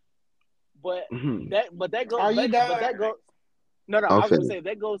 But that goes. Are you done? But that goes. No. I was gonna say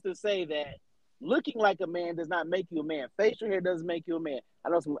that goes to say that looking like a man does not make you a man. Facial hair doesn't make you a man. I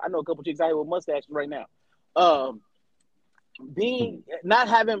know a couple chicks out here with mustaches right now. Not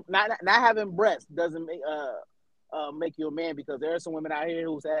having breasts doesn't make you a man, because there are some women out here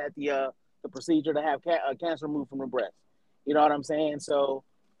who's had the procedure to have cancer removed from their breast. You know what I'm saying? So,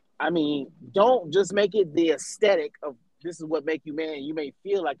 I mean, don't just make it the aesthetic of this is what make you man. You may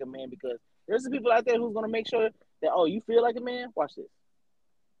feel like a man, because there's some people out there who's gonna make sure that you feel like a man. Watch this.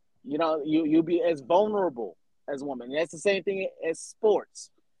 You know, you'll be as vulnerable as a woman. And that's the same thing as sports,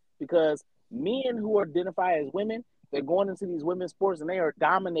 because men who identify as women, they're going into these women's sports and they are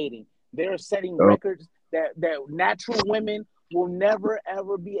dominating. They're setting records that natural women will never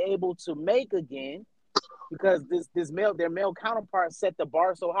ever be able to make again, because their male counterparts set the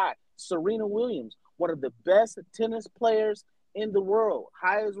bar so high. Serena Williams, one of the best tennis players in the world,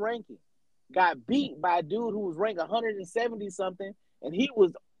 highest ranking, got beat by a dude who was ranked 170 something, and he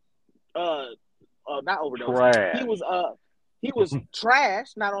was not overdose. Trash. He was trash.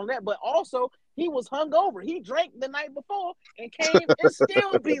 Not on that, but also he was hungover. He drank the night before and came and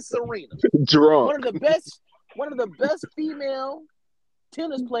still beat Serena. Drunk. One of the best female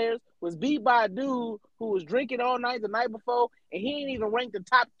tennis players was beat by a dude who was drinking all night the night before, and he ain't even ranked the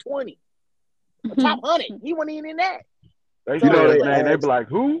top 20, top 100. He wasn't even in that. They be like,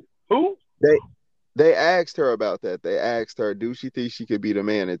 who? They asked her about that. They asked her, do she think she could beat a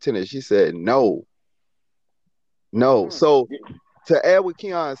man in tennis? She said no. So to add what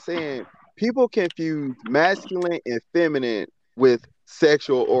Keon's saying, people confuse masculine and feminine with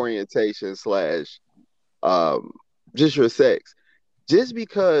sexual orientation / just your sex. Just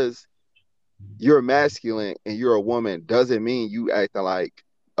because you're masculine and you're a woman doesn't mean you acting like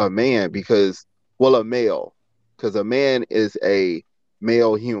a man, a male, because a man is a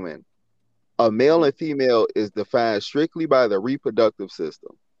male human. A male and female is defined strictly by the reproductive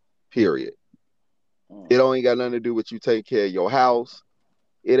system. Period. It don't ain't got nothing to do with you take care of your house.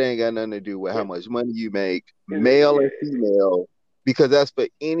 It ain't got nothing to do with how much money you make. Male and female, because that's for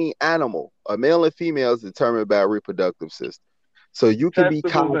any animal. A male and female is determined by a reproductive system. So you can be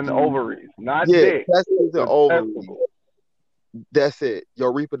Testicles and cocky. ovaries, not Yeah, dick. testicles and But ovaries. testicles. That's it.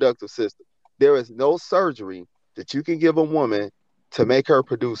 Your reproductive system. There is no surgery that you can give a woman to make her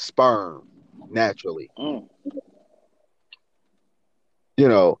produce sperm naturally. You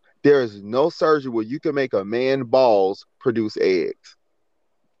know, there is no surgery where you can make a man balls produce eggs.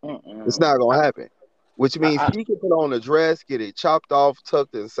 It's not gonna happen. Which means he can put on a dress, get it chopped off,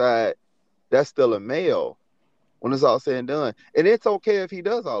 tucked inside. That's still a male when it's all said and done. And it's okay if he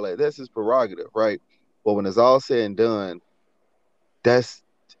does all that. That's his prerogative, right? But when it's all said and done, that's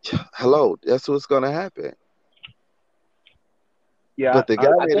that's what's gonna happen. Yeah, But the guy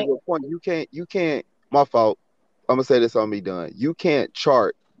I made a think good point. You can't, my fault. I'm gonna say this on me done. You can't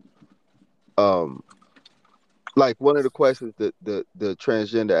chart um like one of the questions that the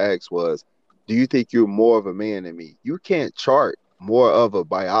transgender asked was, do you think you're more of a man than me? You can't chart more of a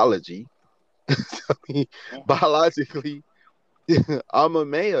biology. I mean, biologically, I'm a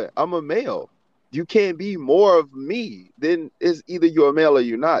male. I'm a male. You can't be more of me. Then it's either you're a male or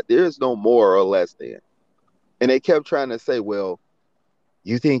you're not. There's no more or less than. And they kept trying to say, well,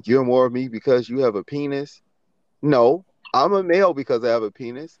 you think you're more of me because you have a penis? No, I'm a male because I have a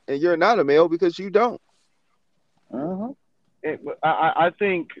penis, and you're not a male because you don't. I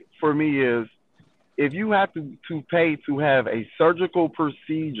think for me is if you have to pay to have a surgical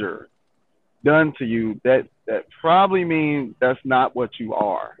procedure done to you, that probably means that's not what you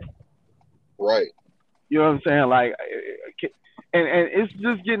are. Right. You know what I'm saying? Like, and it's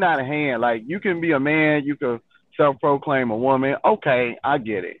just getting out of hand. Like, you can be a man, you can self-proclaim a woman. Okay, I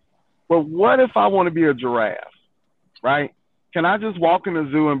get it. But what if I want to be a giraffe, right? Can I just walk in the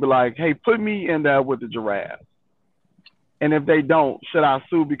zoo and be like, hey, put me in there with the giraffe? And if they don't, should I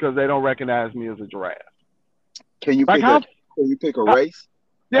sue because they don't recognize me as a giraffe? Can you Like pick a race?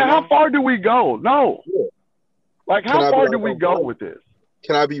 Yeah, how far do we go? No. Yeah. Like, how far do we go with this?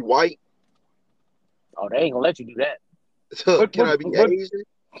 Can I be white? Oh, they ain't gonna let you do that. Can I be Asian?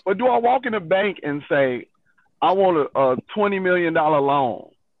 But do I walk in the bank and say, I want a $20 million loan?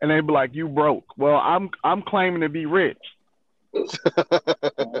 And they be like, you broke. Well, I'm claiming to be rich.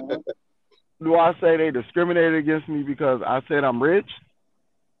 Do I say they discriminated against me because I said I'm rich?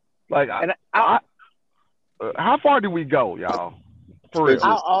 Like, how far do we go, y'all? For real.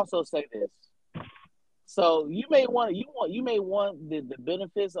 I'll also say this. So you may want the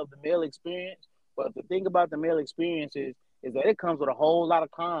benefits of the male experience, but the thing about the male experience is that it comes with a whole lot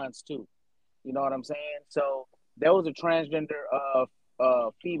of cons too. You know what I'm saying? So there was a transgender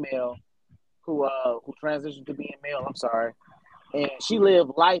female who transitioned to being male. I'm sorry, and she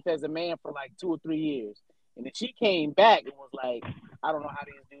lived life as a man for like 2 or 3 years, and then she came back and was like, I don't know how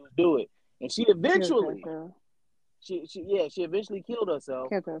these dudes do it, and she eventually. She eventually killed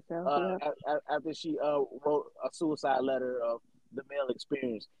herself, after she wrote a suicide letter of the male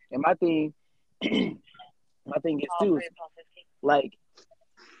experience. And my thing is too, like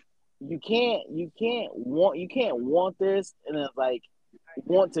you can't want this and then like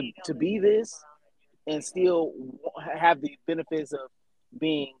want to be this and still have the benefits of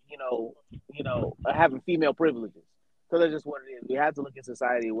being having female privileges, because that's just what it is. We have to look at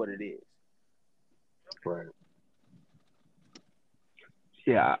society what it is. Right.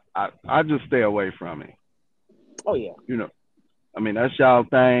 Yeah, I just stay away from it. Oh yeah. You know, I mean, that's y'all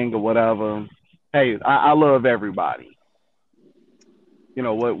thing or whatever. Hey, I love everybody. You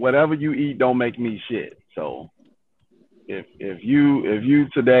know, whatever you eat don't make me shit. So if you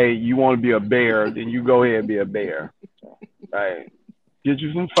today you want to be a bear, then you go ahead and be a bear. Right? Get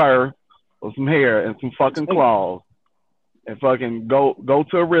you some fur or some hair and some fucking claws and fucking go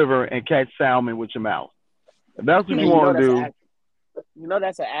to a river and catch salmon with your mouth. If that's what you want to do.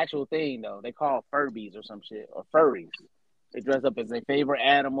 That's an actual thing though. They call Furbies or some shit, or furries. They dress up as their favorite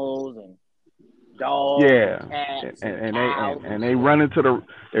animals and dogs. Yeah, and they run into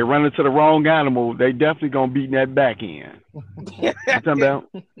the wrong animal. They definitely gonna beat that back end. You talking about?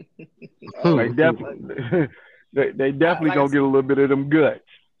 They definitely gonna get a little bit of them guts.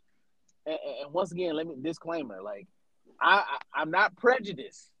 And once again, let me disclaimer: like I'm not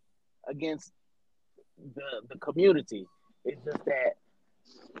prejudiced against the community. It's just that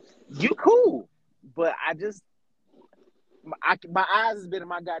you cool, but my eyes has been in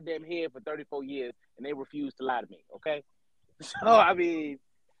my goddamn head for 34 years, and they refuse to lie to me. Okay, so I mean,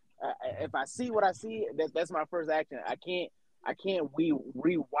 if I see what I see, that's my first action. I can't I can't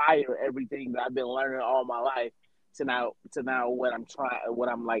rewire everything that I've been learning all my life to now what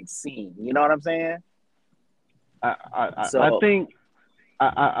I'm like seeing. You know what I'm saying? I So think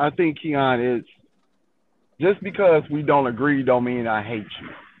I think Keon is just because we don't agree don't mean I hate you,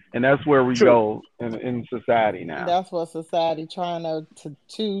 and that's where we true. go in society now. That's what society trying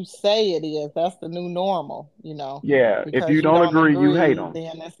to say it is. That's the new normal, you know. Yeah, if Because you you don't don't agree, you hate agree, them.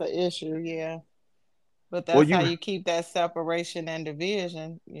 then that's the issue, yeah. But Well, that's how you you keep that separation and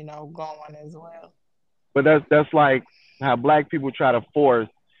division, going as well. but that's like how black people try to force.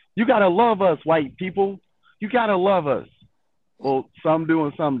 You gotta love us, white people. You gotta love us. Well, some do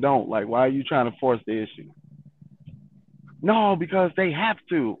and some don't. Like, why are you trying to force the issue? No, because they have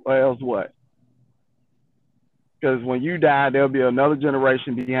to, or else what? Because when you die, there'll be another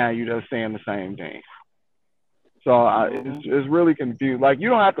generation behind you that's saying the same thing. So Hmm. it's really confused. Like, you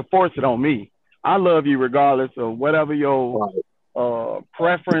don't have to force it on me. I love you regardless of whatever your Right.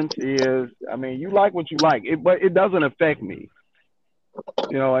 preference is. I mean, you like what you like, but it doesn't affect me.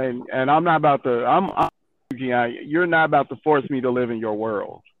 And I'm not about to. You're not about to force me to live in your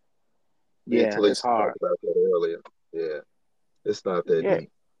world. Me and Yeah, it's Talisa hard. talked about that earlier. Yeah, it's not that Yeah,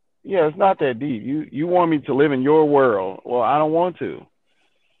 deep. yeah, it's not that deep. You want me to live in your world? Well, I don't want to,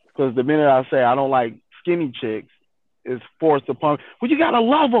 because the minute I say I don't like skinny chicks, it's forced upon. Well, you gotta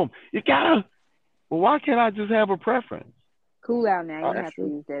love them. You gotta. Well, why can't I just have a preference? Cool out now. You I, don't That's have to true.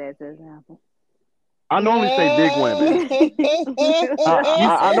 use that as an example. I normally say big women.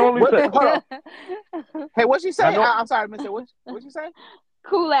 I normally What? say Hold on. Hey, what you I say? know I'm sorry, Mister. What you say?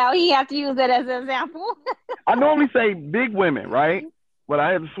 Cool out. He have to use that as an example. I normally say big women, right? But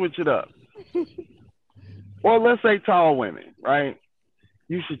I had to switch it up. Or let's say tall women, right?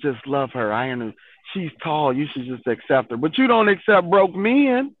 You should just love her. She's tall. You should just accept her. But you don't accept broke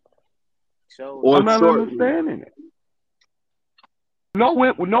men. Shows Or I'm don't. not short men. understanding it. No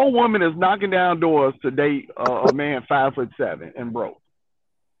woman is knocking down doors to date a man 5'7" and broke.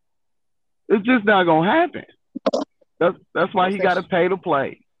 It's just not gonna happen. That's why What's he that? got to pay to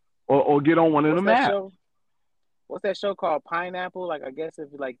play, or get on one of the What's that maps. show? What's that show called? Pineapple. Like I guess if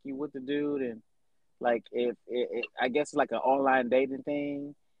like you with the dude and like if I guess it's like an online dating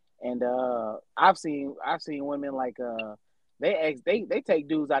thing, and I've seen women like they take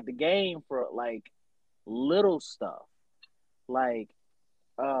dudes out the game for like little stuff like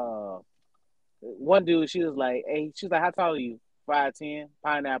uh one dude, she was like, hey, she's like, how tall are you? 5'10",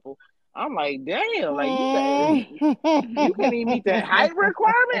 pineapple. I'm like, damn, like you can't even meet that height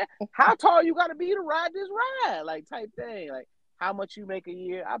requirement. How tall you gotta be to ride this ride? Like type thing. Like how much you make a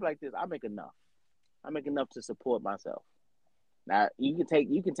year? I'm like this, I make enough. I make enough to support myself. Now you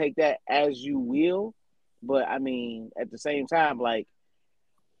can take that as you will, but I mean at the same time, like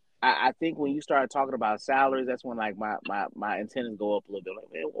I think when you start talking about salaries, that's when like my antennas go up a little bit.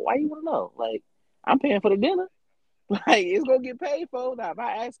 Like, man, why you want to know? Like, I'm paying for the dinner. Like, it's gonna get paid for. Now, if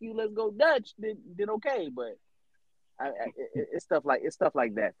I ask you, let's go Dutch, then okay. But it's stuff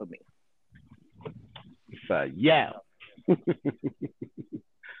like that for me. So yeah,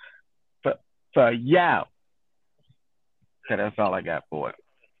 so, yeah. Okay, that's all I got for it.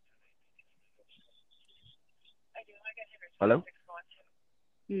 Hello.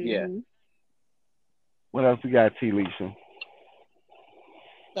 Yeah, Hmm. What else we got, T. Lisa?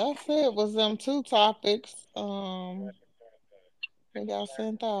 That's it. Was them two topics that got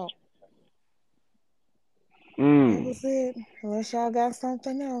sent out. That Mm. was it. Unless y'all got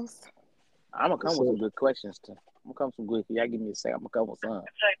something else. I'm gonna come That's with it. some good questions too. I'm gonna come with some good. Y'all give me a second. I'm gonna come with some.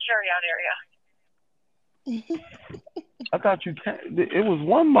 I thought you. It was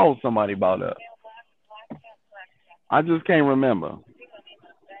one more somebody brought up. I just can't remember.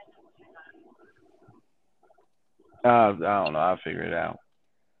 I don't know. I'll figure it out.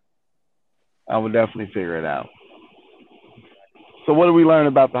 I would definitely figure it out. So what do we learn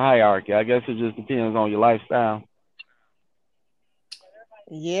about the hierarchy? I guess it just depends on your lifestyle.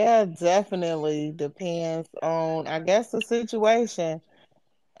 Yeah, definitely depends on, I guess, the situation.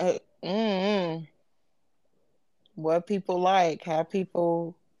 Uh, mm, what people like, how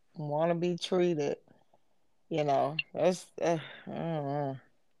people want to be treated. That's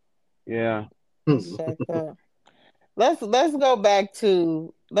Yeah. let's check up. Let's go back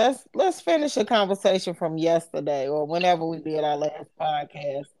to let's finish a conversation from yesterday or whenever we did our last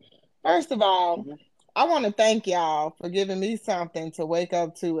podcast. First of all, Hmm. I want to thank y'all for giving me something to wake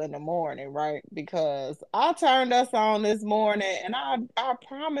up to in the morning, right? Because I turned us on this morning, and I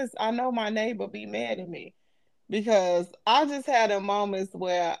promise I know my neighbor be mad at me because I just had a moments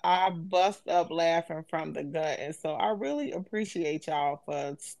where I bust up laughing from the gut, and so I really appreciate y'all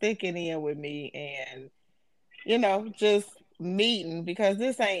for sticking in with me and just meeting, because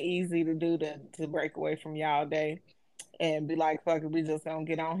this ain't easy to do, to break away from y'all day and be like, fuck it, we just gonna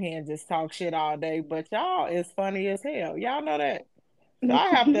get on here and just talk shit all day. But y'all is funny as hell. Y'all know that. So I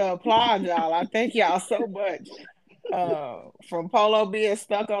have to applaud y'all. I thank y'all so much. From Polo being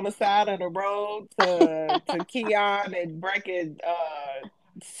stuck on the side of the road to Keon and breaking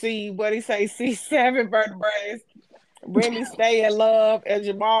what he say, C7 vertebrae. Remy stay in love, and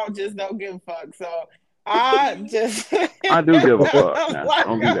Jamal just don't give a fuck. So I just I do give a fuck. I'm Nah, like,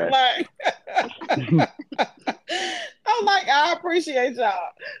 don't do that. I'm like, I appreciate y'all,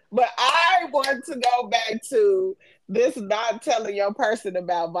 but I want to go back to this not telling your person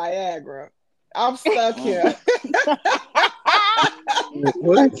about Viagra. I'm stuck here.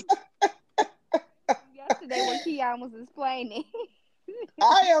 What? Yesterday when Keon was explaining.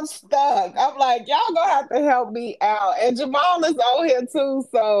 I am stuck. I'm like, y'all gonna have to help me out. And Jamal is on here too.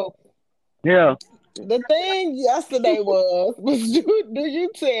 So Yeah. the thing yesterday was do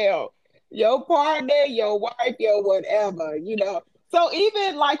you tell your partner, your wife, your whatever, So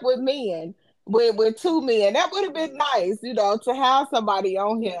even like with men, with two men, that would have been nice, to have somebody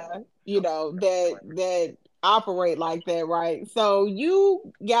on here, that operate like that, right? So you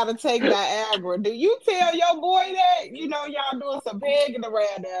gotta take Viagra. Do you tell your boy that? Y'all doing some pegging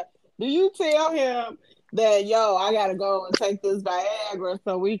around there. Do you tell him that, yo, I gotta go and take this Viagra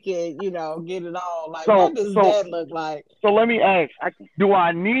so we can, get it on? Like, what does that look like? So let me ask, do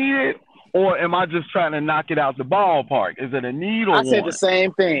I need it, or am I just trying to knock it out the ballpark? Is it a need or I said want? the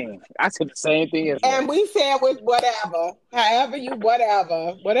same thing. I said the same thing as And we said with whatever, whatever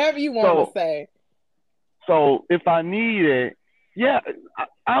you want to say. So if I need it, yeah,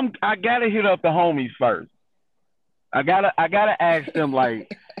 I gotta hit up the homies first. I gotta ask them, like,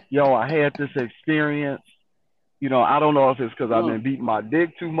 yo, I had this experience. I don't know if it's because I've been beating my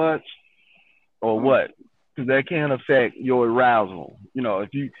dick too much or what, because that can affect your arousal.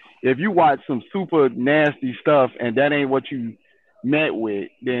 If you watch some super nasty stuff and that ain't what you met with,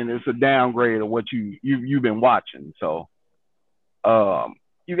 then it's a downgrade of what you've been watching. So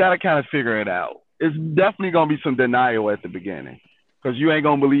you got to kind of figure it out. It's definitely going to be some denial at the beginning because you ain't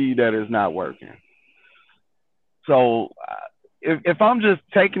going to believe that it's not working. So if I'm just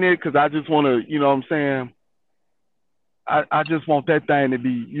taking it because I just want to, you know what I'm saying, I just want that thing to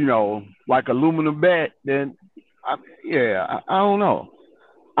be, like aluminum bat, then I don't know.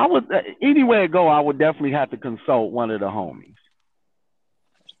 I would, anywhere I go, I would definitely have to consult one of the homies,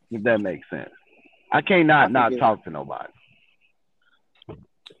 if that makes sense. I can't not talk to nobody.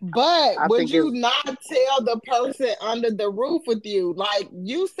 But would you not tell the person under the roof with you? Like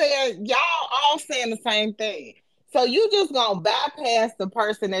you said, y'all all saying the same thing. So you just gonna bypass the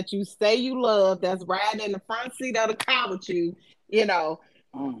person that you say you love, that's riding in the front seat of the car with you, and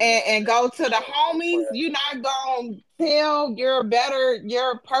go to the homies. You're not gonna tell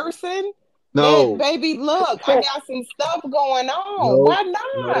your person No. that, baby, look, I got some stuff going on. No. Why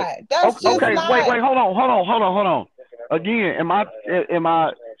not? No. That's just okay. not. Wait, hold on. Again, am I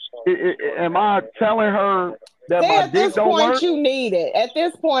telling her that my dick don't work? At this point, you need it. At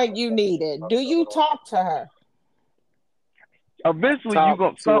this point, you need it. Do you talk to her? Eventually, you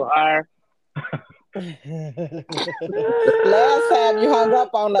gonna to her. Last time you hung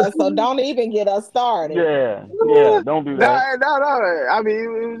up on us, so don't even get us started. Yeah, don't do that. No. I mean, it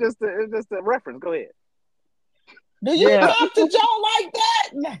was just a reference. Go ahead. Do you talk to Joe like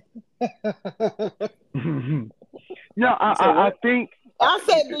that? No, I think. I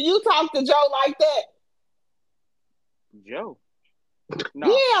said, do you talk to Joe like that? Joe? No.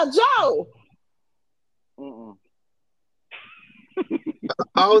 Yeah, Joe.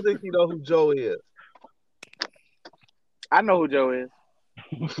 I don't think you know who Joe is. I know who Joe is.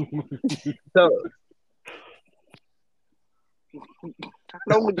 Tell us. I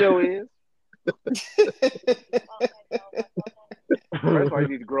know who Joe is. First of all, you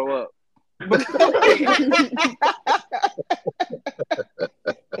need to grow up.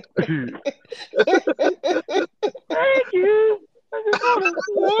 Thank you.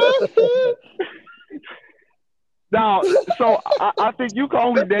 No, so I think you can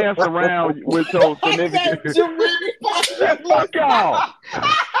only dance around with your significant. Fuck y'all.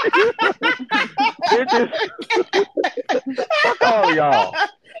 Fuck all of y'all.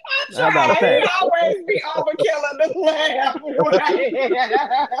 How about that? Always be overkilling the lamb.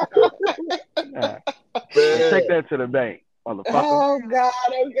 Take that to the bank, motherfucker. Oh God.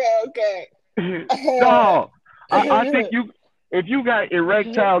 Okay. No, I think if you got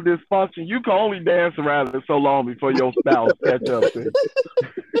erectile dysfunction, you can only dance around it so long before your spouse catch up to you.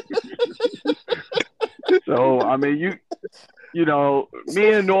 So I mean,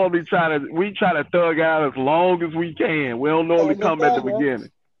 Me and normally try to thug out as long as we can. We don't normally come at the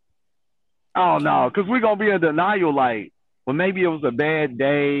beginning. Oh no, because we're gonna be in denial. Like, well, maybe it was a bad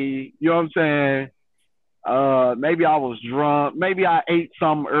day. You know what I'm saying? Maybe I was drunk. Maybe I ate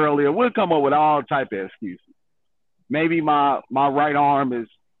something earlier. We'll come up with all type of excuses. Maybe my right arm is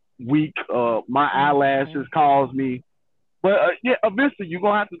weak. My eyelashes cause me. But yeah, eventually you're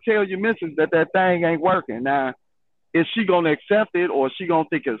gonna have to tell your missus that thing ain't working. Now, is she gonna accept it or is she gonna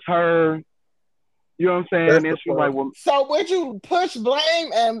think it's her? You know what I'm saying? That's And the she's like, part. well, So would you push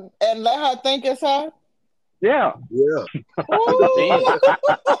blame and let her think it's her? yeah. Yeah, Ooh.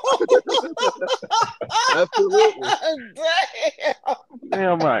 absolutely. Damn.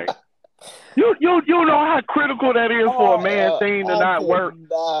 Damn right. You know how critical that is for a man thing to I not could work.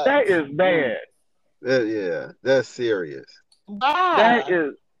 not. That is bad. Yeah, that's serious. That Why?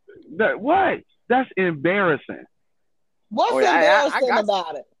 is what? That's embarrassing. What's Oh yeah, embarrassing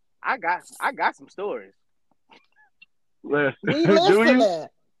about it? I got some stories. Listen, We do you? listening.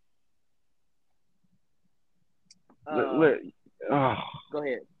 Oh. Go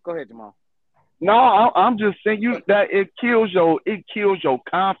ahead, Jamal. No, I'm just saying that it kills your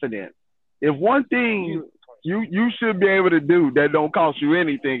confidence. If one thing you should be able to do that don't cost you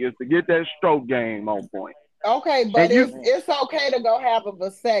anything is to get that stroke game on point. Okay, And but it's okay to go have a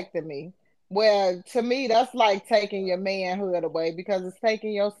vasectomy. Well, to me, that's like taking your manhood away because it's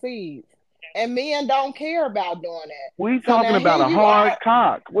taking your seeds. And men don't care about doing that. we So talking now here about a you hard are.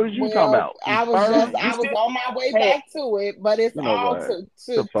 cock. What are you talking Well, about? I was Sperm? on my way Hey, back to it, but it's You know all what? to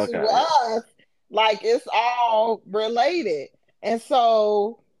The fuck out of here. us, like it's all related. And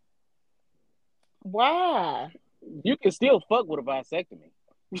so why? you can still fuck with a vasectomy.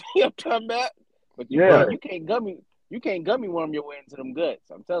 You know what I'm talking about? But Yeah. you can't gummy worm your way into them guts.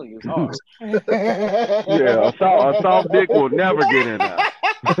 I'm telling you, it's hard. Yeah, a soft dick will never get in there.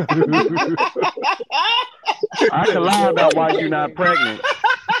 I can lie about why you're not pregnant.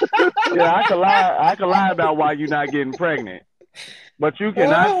 Yeah, I can lie about why you're not getting pregnant. But you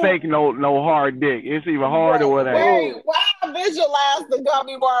cannot fake no hard dick. It's either hard or it ain't. Wait, why visualize the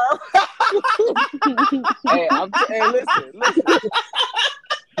gummy worm? Hey, listen.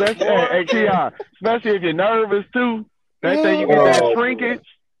 Hey, Keon, especially if you're nervous too. That thing you get that Oh, shrinkage.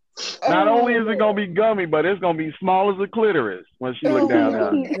 Not only is it gonna be gummy, but it's gonna be small as a clitoris when she look down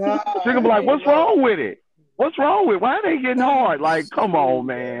there. She gonna be like, "What's wrong with it? What's wrong with it? Why are they getting hard?" Like, come on,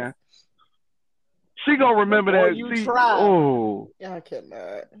 man. She gonna remember Or that. you See, try. oh, I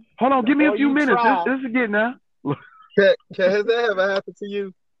cannot. hold on, give me a Or few you minutes. try. This is getting there. has that ever happened to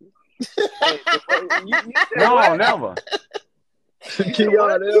you? Hey, you said No, what? never. Keon,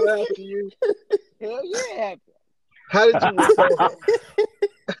 that ever happened to you? Hell yeah, it happened. How did you recover?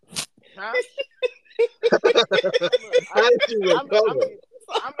 Huh? How did you recover?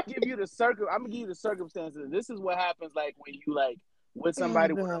 I'm gonna give you the circumstances. This is what happens like when you like with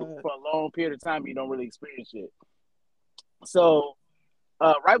somebody for a long period of time, you don't really experience it. So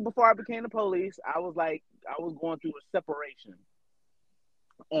right before I became the police, I was going through a separation.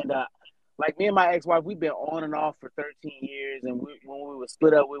 And like me and my ex-wife, we've been on and off for 13 years, and when we were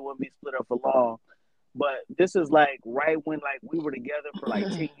split up, we wouldn't be split up for long. But this is like right when like we were together for like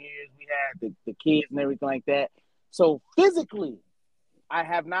 10 years. We had the kids and everything like that. So physically, I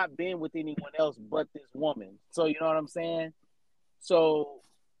have not been with anyone else but this woman. So you know what I'm saying? So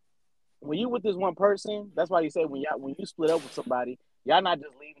when you're with this one person, that's why you say when you split up with somebody, y'all not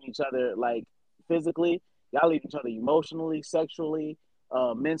just leaving each other like physically, y'all leave each other emotionally, sexually,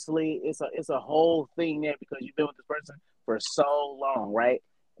 mentally. It's a whole thing there because you've been with this person for so long, right?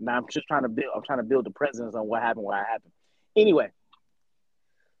 Now I'm trying to build the presence on what happened, why it happened. Anyway,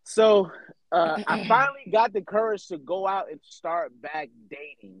 so I finally got the courage to go out and start back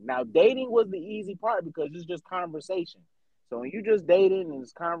dating. Now dating was the easy part because it's just conversation. So when you just dating and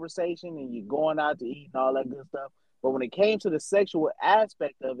it's conversation and you're going out to eat and all that good stuff. But when it came to the sexual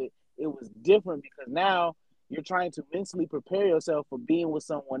aspect of it, it was different because now you're trying to mentally prepare yourself for being with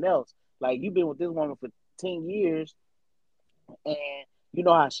someone else. Like you've been with this woman for 10 years and you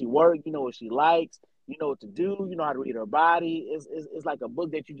know how she works, you know what she likes, you know what to do, you know how to read her body. It's like a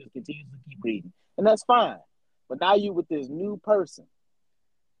book that you just continuously keep reading. And that's fine. But now you with this new person.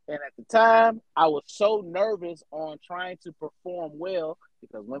 And at the time, I was so nervous on trying to perform well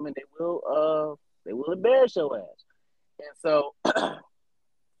because women they will embarrass your ass. And so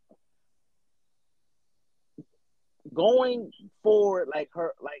going forward, like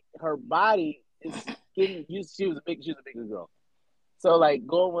her body is getting used. She was a bigger girl. So like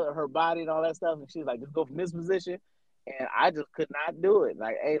going with her body and all that stuff, and she's like, just go from this position. and I just could not do it.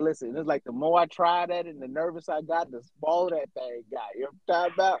 Like, hey, listen, it's like the more I tried at it and the nervous I got, the smaller that thing got. You know what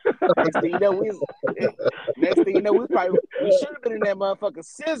I'm talking about? Next thing you know, we should have been in that motherfucker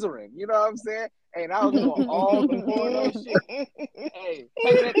scissoring. You know what I'm saying? And I was doing all the porno shit. Hey,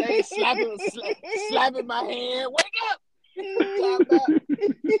 taking that thing, slapping my hand. Wake up!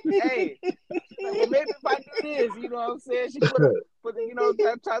 Hey, like, well, maybe if I do this, you know what I'm saying? She put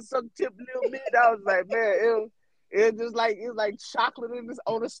the, try to suck tip a little bit. I was like, man, it's just like it's like chocolate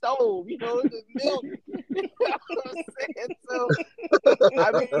on the stove, you know, it's just milk. You know what I'm saying? So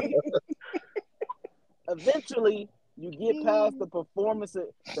I mean, eventually you get past the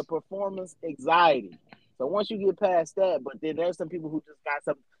performance anxiety. So once you get past that, but then there's some people who just got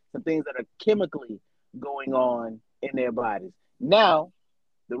some things that are chemically going on in their bodies. Now,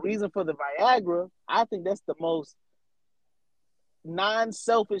 the reason for the Viagra, I think that's the most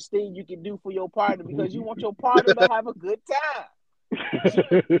non-selfish thing you can do for your partner because you want your partner to have a good time.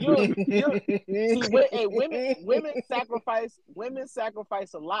 See, women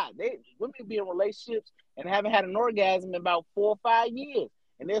sacrifice a lot. Women be in relationships and haven't had an orgasm in about 4 or 5 years,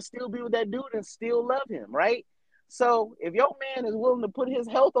 and they'll still be with that dude and still love him, right? So if your man is willing to put his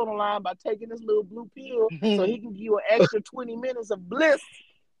health on the line by taking this little blue pill so he can give you an extra 20 minutes of bliss,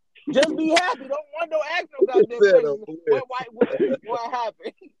 just be happy. Don't want no act no goddamn question. What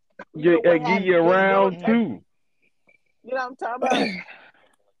happened? Give you round 2. You know what I'm talking about?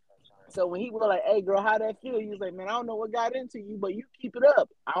 So when he was like, hey, girl, how that feel? He was like, man, I don't know what got into you, but you keep it up.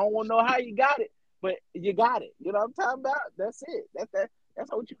 I don't want to know how you got it, but you got it. You know what I'm talking about? That's it.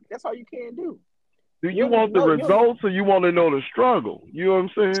 That's all you can do. Do you want the results or you want to know the struggle? You know what I'm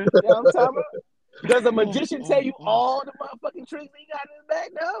saying? You know what I'm talking about? Does a magician tell you all the motherfucking tricks he got in his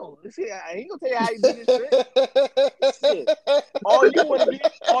bag? No. See, he ain't gonna tell you how he do this trick. Shit. All you want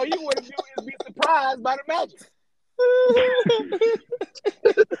to do is be surprised by the magic.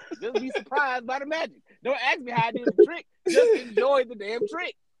 Just be surprised by the magic. Don't ask me how I did the trick. Just enjoy the damn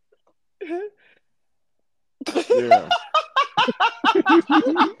trick. Yeah.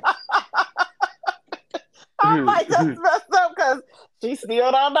 I might just messed up because she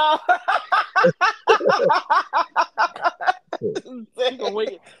still don't know.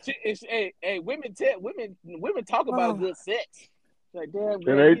 Hey, women talk about good sex. Like, damn,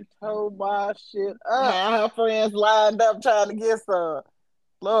 girl, you told my shit up. Her friends lined up trying to get some.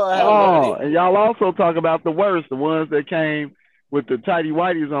 Lord, and y'all also talk about the worst, the ones that came with the tighty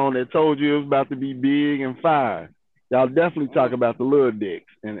whities on that told you it was about to be big and fine. Y'all definitely talk about the little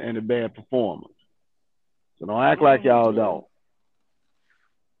dicks and the bad performers. So don't act like y'all don't.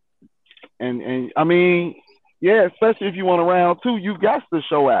 And I mean, yeah, especially if you want a round 2, you got to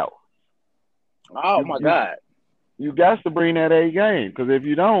show out. Oh my God. You got to bring that A game, because if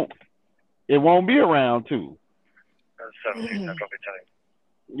you don't, it won't be a round 2.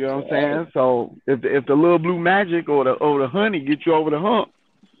 You know what I'm saying? So if the little blue magic or the honey get you over the hump,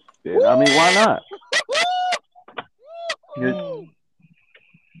 then I mean, why not?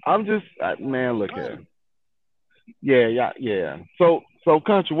 I'm just, man, look at it. Yeah. So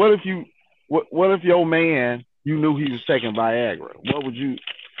country, what if your man, you knew he was taking Viagra? Would you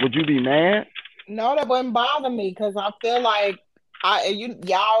be mad? No, that wouldn't bother me because I feel like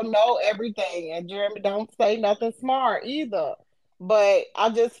y'all know everything, and Jeremy don't say nothing smart either. But I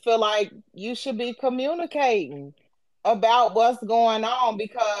just feel like you should be communicating about what's going on,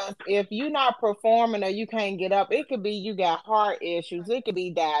 because if you're not performing or you can't get up, it could be you got heart issues, it could be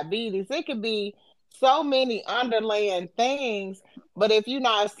diabetes, it could be so many underlying things. But if you're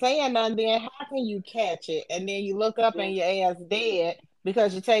not saying nothing, then how can you catch it? And then you look up and your ass dead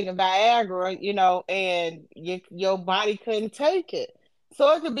because you're taking Viagra, and your body couldn't take it.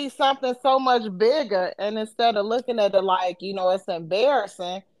 So it could be something so much bigger. And instead of looking at it like, it's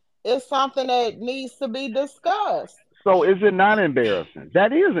embarrassing, it's something that needs to be discussed. So is it not embarrassing?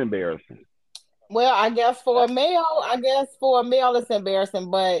 That is embarrassing. Well, I guess for a male, it's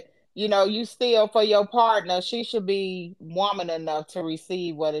embarrassing, but you still, for your partner, she should be woman enough to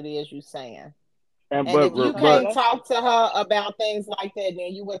receive what it is you're saying. And if you can't talk to her about things like that,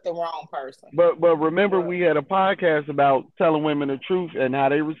 then you with the wrong person. But remember, we had a podcast about telling women the truth and how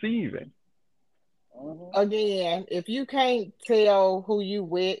they receive it. Again, if you can't tell who you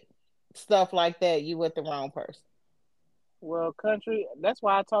with, stuff like that, you with the wrong person. Well, country, that's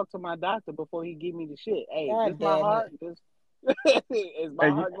why I talk to my doctor before he give me the shit. Hey, God, this my heart. Is my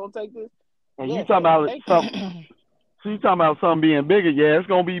heart gonna take this? And you talking about something? So you talking about something being bigger? Yeah, it's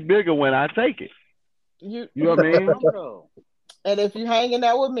gonna be bigger when I take it. You know what I mean? And if you hanging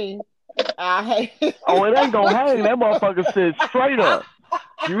there with me, I hate. Oh, it ain't gonna hang. That motherfucker said straight up.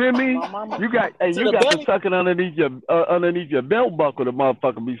 You hear me? My mama You got to you the got to belly, tuck it underneath your belt buckle. The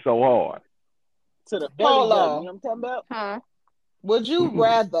motherfucker be so hard. to the belly button. You Polo, know what I'm talking about? Huh? would you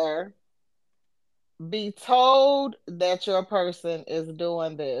rather be told that your person is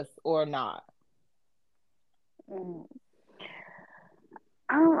doing this or not? Mm.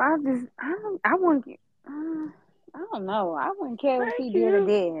 I wouldn't. I don't know. I wouldn't care if he Thank did or you.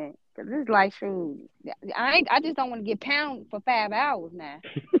 didn't. Cause it's like, shoot, I just don't want to get pounded for 5 hours now.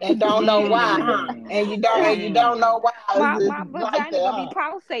 And don't know why, huh? Mm, And you don't know mm. why it's My like vagina that, gonna be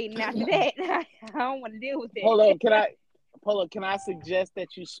huh? pulsating after that. I don't want to deal with Polo, that. can I suggest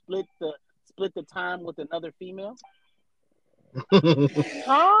that you split the time with another female?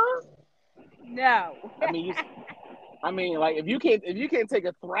 Huh? No. I mean, like if you can't take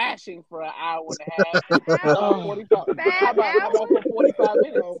a thrashing for an hour and a half, how about Oh, 45? Five How about hours? for 45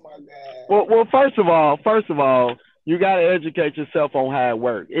 minutes? oh my God. Well, first of all, you got to educate yourself on how it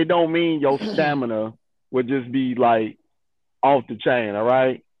works. It don't mean your stamina would just be like off the chain. All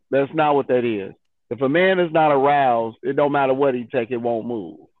right, that's not what that is. If a man is not aroused, it don't matter what he take, it won't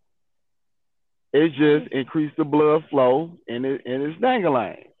move. It just increase the blood flow and it's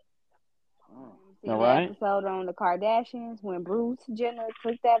dangling. See All the right. episode on the Kardashians when Bruce Jenner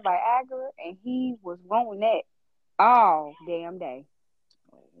took that Viagra and he was wanting that all damn day.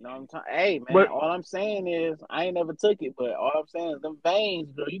 You know what I'm talking? Hey man, But all I'm saying is I ain't never took it, but all I'm saying is them veins,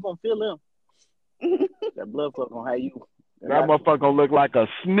 girl, you gonna feel them. That blood flow gonna have you. that motherfucker gonna look like a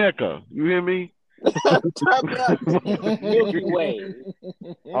snicker. You hear me? Talk about Milky Way.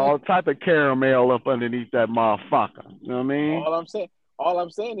 All type of caramel up underneath that motherfucker. You know what I mean? All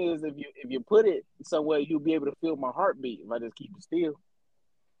I'm saying, is if you put it somewhere, you'll be able to feel my heartbeat if I just keep it still.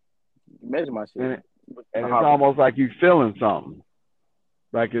 You can measure my shit. And, With and the it's heartbeat. almost like you feeling something.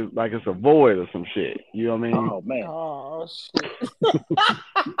 Like it's a void or some shit. You know what I mean? Oh man. Oh shit.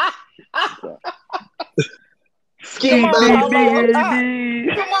 Yeah. Come Ski on, baby. Polo. Baby.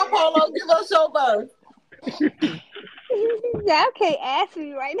 Come on, Polo. Give us your verse. Y'all can't ask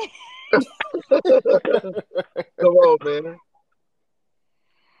me right now. Come on, man.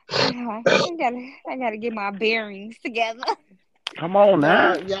 I gotta get my bearings together. Come on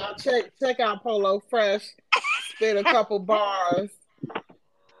now. Y'all check out Polo Fresh. Spit a couple bars.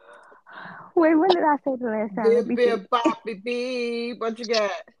 Wait, what did I say the last time? Let Bip me see. bip bop beep beep. What you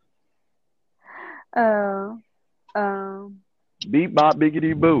got? Uh, um, Beep bop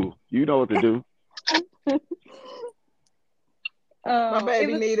biggity boo. You know what to do. My it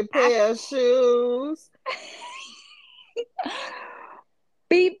baby was need a I pair of shoes.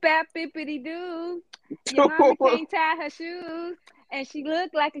 beep bap bippity doo. Your mama can't tie her shoes, and she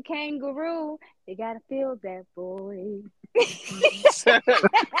looked like a kangaroo. You gotta feel that boy.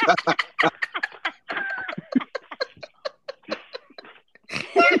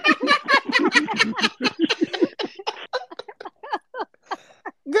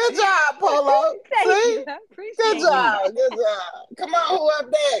 Good job, Polo. Thank See? you. I Good appreciate Mm-mm. job. Good job. Come on, who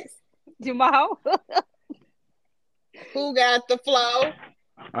up next? Jamal. Who got the flow?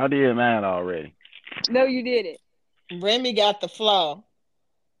 I did mine already. No, you did it. Remy got the flow.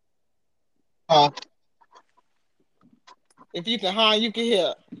 Uh, If you can huh, you can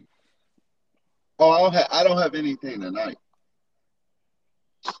hear. I don't have anything tonight.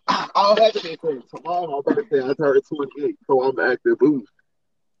 I don't have anything. Tomorrow my birthday, I turn 28, so I'm active boost.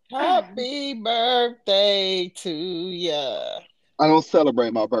 Happy birthday to ya. I don't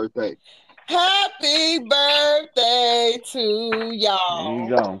celebrate my birthday. Happy birthday to There you y'all.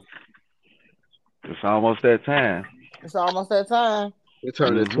 go. It's almost that time. It's almost that time. We're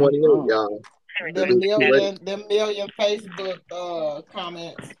turning Mm-hmm. 28, y'all. Them It's too late. million Facebook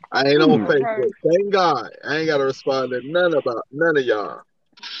comments. I ain't on Hmm. Facebook. Thank God. I ain't got to respond to none of y'all.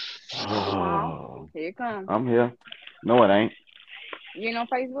 Jamal, Oh, here it comes. I'm here. No, it ain't. You ain't on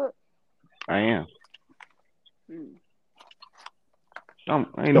Facebook? I am. Hmm.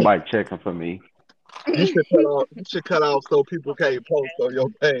 Ain't nobody checking for me. You should cut off. You should cut off so people can't post on your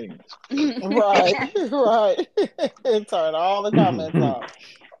page. Right, right. Turn all the comments off.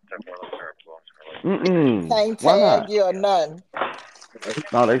 Can't Why tag not? you or nothing.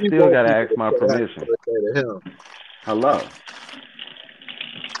 No, they He still want gotta people ask to my say happy permission. birthday to him. Hello.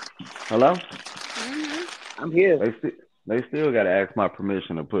 Hello. Mhm. I'm here. They still gotta ask my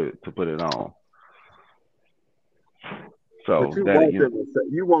permission to put it on. But So that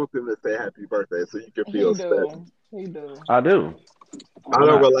you want them to say happy birthday so you can feel He special. do. He do. I do. I Why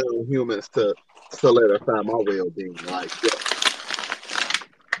don't not? rely on humans to solidify my well-being. Like, yeah.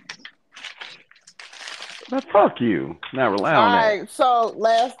 But fuck you. Not rely All on that. right. So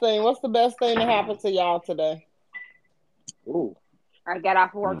last thing, what's the best thing that happened to y'all today? Ooh. I got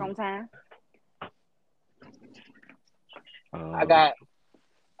off work Hmm. on time. I Uh, got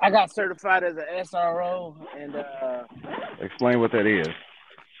I got certified as an SRO, and explain what that is.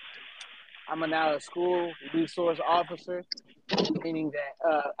 I'm now a school resource officer, meaning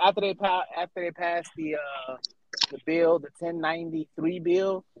that after they pass the bill, the 1093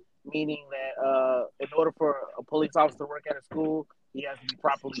 bill, meaning that in order for a police officer to work at a school, he has to be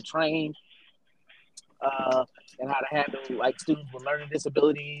properly trained uh, and how to handle like students with learning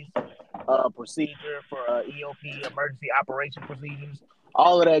disabilities, procedure for EOP, emergency operation procedures,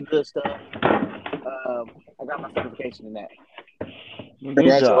 all of that good stuff. I got my certification in that. Good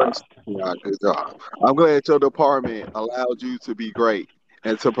job. Congratulations. Yeah, good job. I'm glad your department allowed you to be great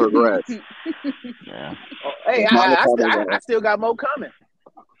and to progress. Yeah. Oh, hey, My department, I still got more coming.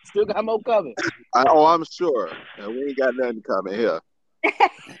 Still got more coming. I'm sure. And we ain't got nothing coming here.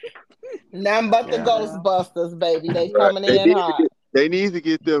 Nothing but the Yeah. Well, Ghostbusters, baby. They Right. coming in hot. They need to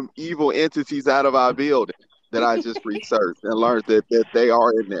get them evil entities out of our building that I just researched and learned that they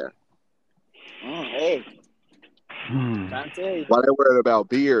are in there. hey, Hmm. trying to tell you. Why they worried about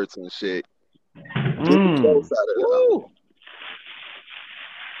beards and shit? Get the Mm. ghosts out of there. Woo!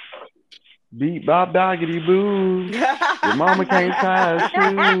 Beat Bob Doggity Boo. Your mama can't tie a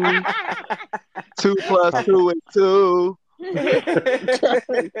shoe. 2 + 2 is 2.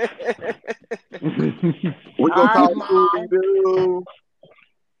 We All gonna right, call Scooby Mom. Doo.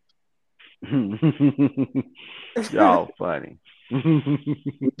 Y'all funny.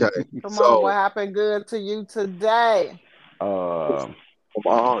 Okay, Come on, what so happened good to you today? uh,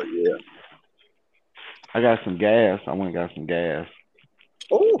 oh yeah, I got some gas. I went and got some gas.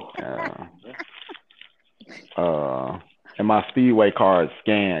 Oh, Uh, uh, and my Speedway card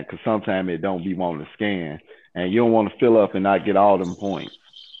scanned because sometimes it don't be wanting to scan, and you don't want to fill up and not get all them points.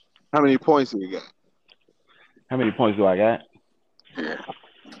 how many points do you got? How many points do I got? Yeah.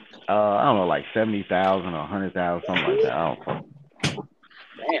 I don't know, like 70,000 or 100,000, something like that. I don't know.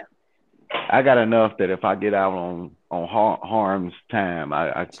 damn. I got enough that if I get out on harm's time,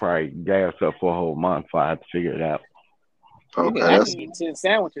 I could probably gas up for a whole month if I had to figure it out. You can Okay, actually that's get Dang. 10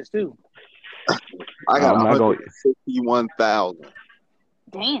 sandwiches too. I got I'm not going. 161,000.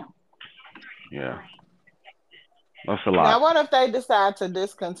 Damn. Yeah, that's a Now, lot. what if they decide to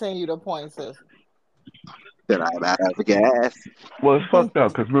discontinue the point system? Then I'm out of gas. Well, it's fucked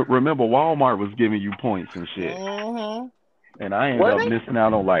up because remember Walmart was giving you points and shit, Mm-hmm. and I ended Were up they? missing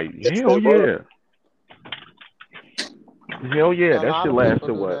out on like Yes, they were. hell yeah, A that lot shit of people lasted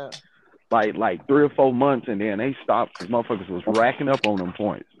do what that. like 3 or 4 months, and then they stopped because motherfuckers was racking up on them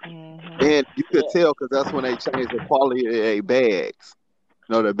points. Mm-hmm. And you could Yeah. tell because that's when they changed the quality of their bags.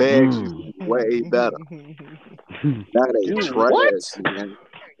 No, the bags used to Mm. be way better. Now they Dude, trash, what? man.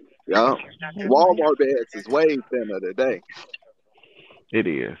 Yup. Walmart bags is way thinner today. It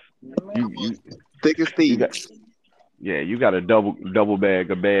is. Man. You Thick as you got thieves. you got a double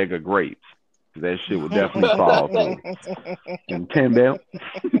bag of grapes. That shit will definitely fall through. And 10 belt.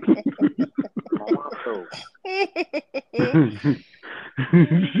 Oh,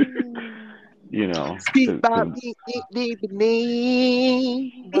 You know, Speak 'cause about me.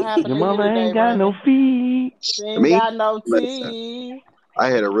 What happened your to you mother today, ain't got no Remy? feet. She ain't Me? got no Listen, teeth. I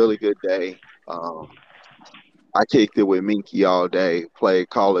had a really good day. I kicked it with Minky all day, played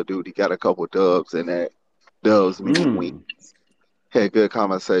Call of Duty, got a couple dubs in that. Dubs meaning win. Mm. Had good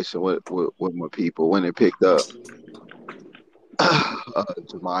conversation with my people when it picked up.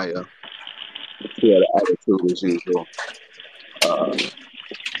 Jemiah, she had an attitude as usual. Uh,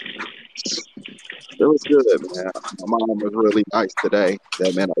 it was good, man. My mom was really nice today.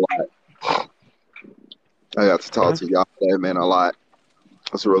 That meant a lot. I got to talk That's to y'all. That meant a lot.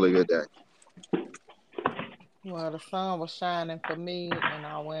 It's a really good day. Well, the sun was shining for me, and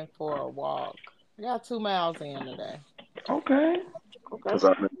I went for a walk. I got 2 miles in today. okay. okay. Because I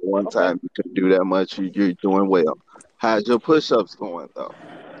remember one Okay. time you couldn't do that much. You're doing well. How's your push-ups going though?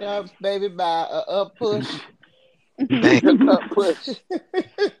 Yep, baby, by a up push. Damn. Push.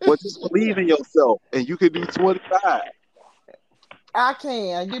 Well, just believe in yourself, and you can do 25. I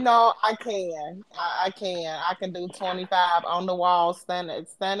can, I can. I can. I can do 25 on the wall,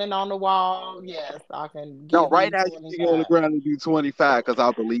 standing on the wall. Yes, I can No, give right you now you can get on the 25. ground and do 25 because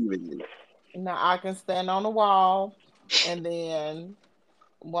I believe in you. Now I can stand on the wall, and then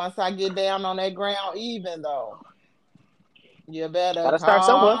once I get down on that ground, even though you better Gotta start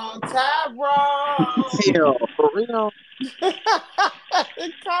somewhere. call Tyrone. Damn, for real.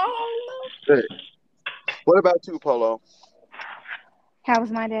 Call Hey, what about you, Polo? How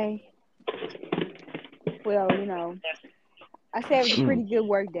was my day? Well, I said it was a Mm. pretty good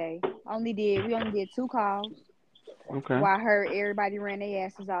work day. We only did 2 calls. Okay. Well, I heard everybody ran their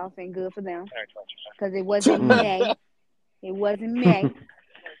asses off, and good for them, because it wasn't May. It wasn't May,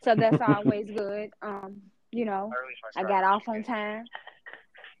 so that's always good. You know, I got off on time.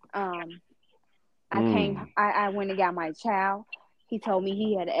 Um, I came. I went and got my child. He told me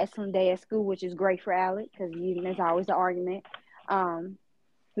he had an excellent day at school, which is great for Alec, because there's always an argument.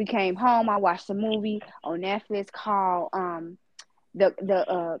 We came home. I watched a movie on Netflix called the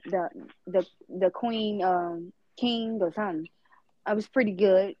Queen King or something. It was pretty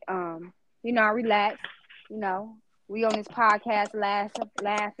good. You know, I relaxed. You know, we on this podcast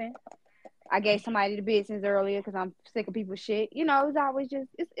laughing. I gave somebody the business earlier because I'm sick of people's shit. You know, it was always just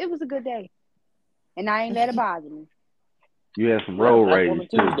it was a good day, and I ain't let it bother me. You had some road Black rage Woman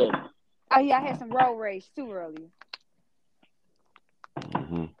too. Tuesday. Oh yeah, I had some road rage too earlier.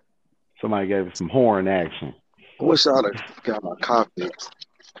 Mm-hmm. Somebody gave us some horn action I wish I'd have got my car fixed.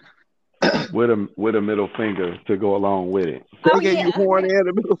 with a middle finger to go along with it. They Oh gave you yeah, horn and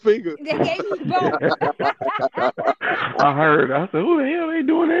a middle finger. they gave me both. I heard. I said, "Who the hell they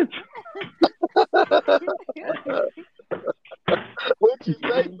doing that?" What you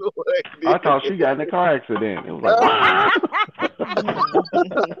say to I thought she got in a car accident. It was like,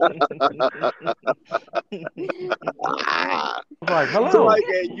 I was like, hello. Somebody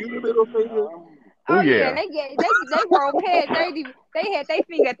gave you the middle finger. Oh yeah, yeah. they rolled past. They had their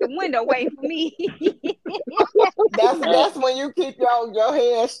finger at the window waiting for me. That's when you keep your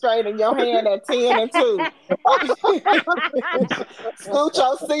head straight and your hand at 10 and 2. Scoot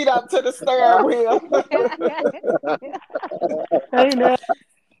your seat up to the steering wheel. Hey now.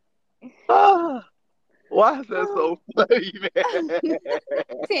 Ah, why is that so funny, man?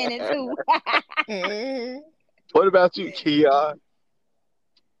 10 and 2. What about you, Keon?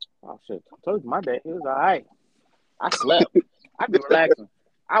 Oh shit! I told you my day. It was all right. I slept. I be relaxing.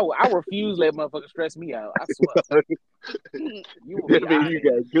 I refuse to let motherfuckers stress me out. I swear. You will be That means out you of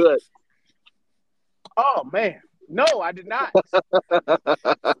here. got good. Oh man, no, I did not. I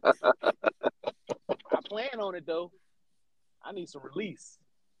plan on it though. I need some release.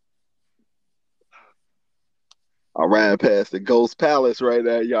 I ran past the Ghost Palace right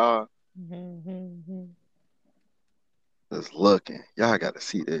there, y'all. Just looking. Y'all got to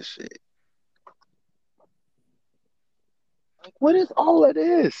see this shit. Like, what is all of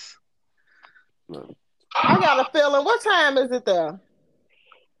this? I got a feeling. What time is it there?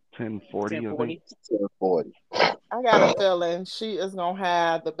 10:40. 10:40. 740. I got a feeling she is gonna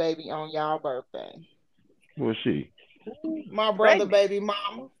have the baby on y'all birthday. Who was she? My brother, Pregnant. baby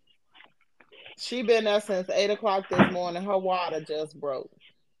mama. She been there since 8 o'clock this morning. Her water just broke.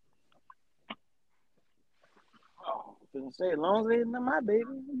 Oh, couldn't say as long as it's not my baby,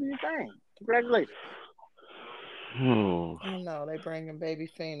 it'll be a thing. Congratulations. Oh. I know they bringing baby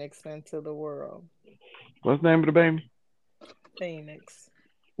Phoenix into the world. What's the name of the baby? Phoenix,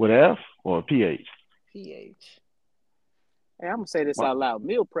 With F or PH? PH. Hey, I'm gonna say this out loud.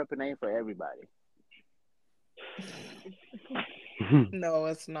 Meal prepping ain't for everybody. No,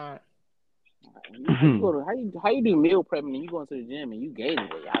 it's not. How you do meal prepping and you go into the gym and you gain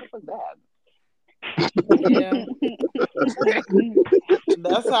weight? How the fuck that happen? Yeah,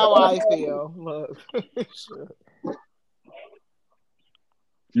 that's how I feel. Look,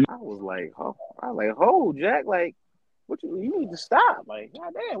 I was like, oh, Jack, like, what you need to stop. Like,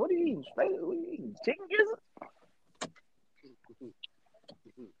 goddamn, what are you eating? What are you eating? Chicken gizzard?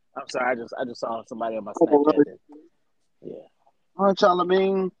 I'm sorry, I just saw somebody on my Snapchat. Yeah. I'm trying to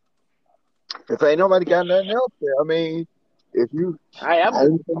mean, if ain't nobody got nothing else there, I mean, if you.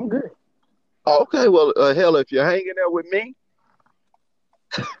 I'm good. Okay, well, hell, if you're hanging out with me,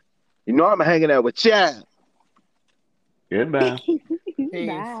 you know I'm hanging out with Chad. Goodbye.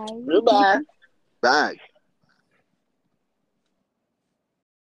 Bye. Goodbye. Bye.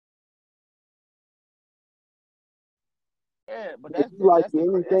 Yeah, but If you like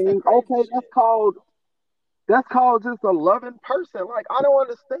anything, okay, that's called just a loving person. Like, I don't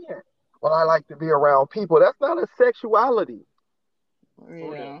understand. Well, I like to be around people. That's not a sexuality.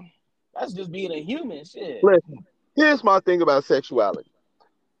 yeah. That's just being a human. Shit. Listen, here's my thing about sexuality.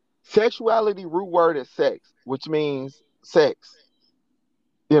 Sexuality root word is sex, which means sex.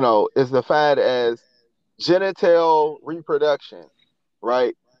 You know, is defined as genital reproduction,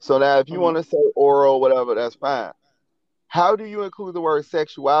 right? So now if you want to say oral, whatever, that's fine. How do you include the word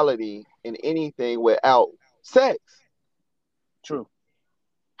sexuality in anything without sex? True.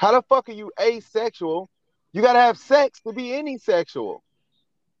 How the fuck are you asexual? You gotta have sex to be any sexual.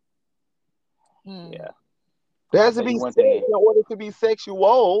 Yeah. There has to be sex in order to be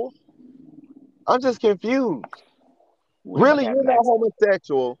sexual. I'm just confused. Really, you're not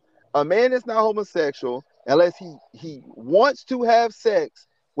homosexual. A man is not homosexual. unless he wants to have sex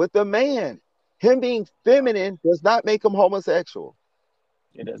with a man. Him being feminine does not make him homosexual.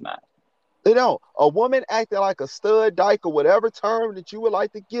 It does not. You know, a woman acting like a stud, dyke, or whatever term that you would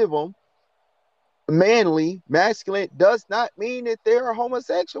like to give them, manly, masculine, does not mean that they're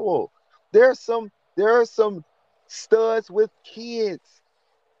homosexual. There are some studs with kids,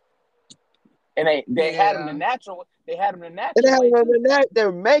 And they had them the Yeah. natural. They had them the and natural way too.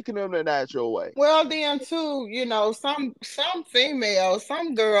 they're making them the natural way. Well, then too, some females,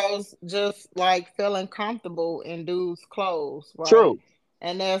 some girls just like feeling comfortable in dudes' clothes, right? True.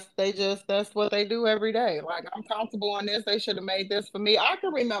 And that's what they do every day. Like, I'm comfortable in this. They should have made this for me. I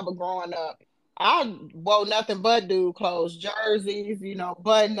can remember growing up, I wore nothing but dude clothes, jerseys,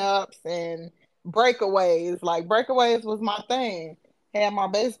 button ups and breakaways. Like, breakaways was my thing. Had my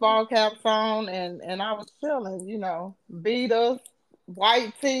baseball caps on, and I was chilling, beaters,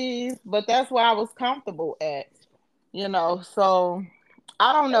 white tees, but that's where I was comfortable at. So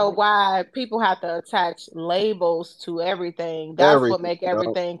I don't know why people have to attach labels to everything. That's what Everything. make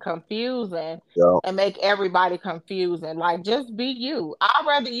everything confusing Yeah. and make everybody confusing. Like, just be you. I'd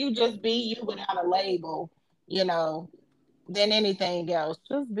rather you just be you without a label, you know, than anything else.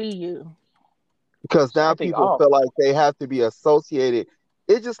 Just be you. Because So now I think people all feel like they have to be associated.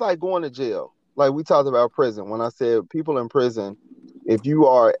 It's just like going to jail. Like we talked about prison. When I said people in prison, if you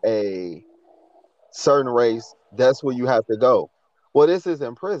are a certain race, that's where you have to go. Well, this is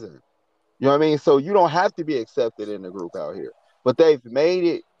in prison. You know what I mean? So you don't have to be accepted in the group out here. But they've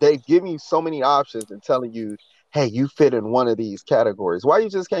given you so many options and telling you, hey, you fit in one of these categories. Why you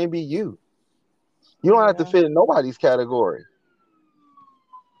just can't be you? You don't have to Yeah. fit in nobody's category.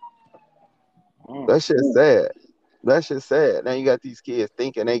 mm, That shit's sad. That shit's sad. Now you got these kids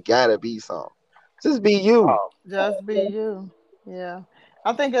thinking they gotta be something. Just be you. oh, Just be you. Yeah.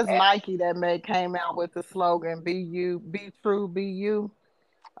 I think it's Nike that came out with the slogan, be you, be true, be you.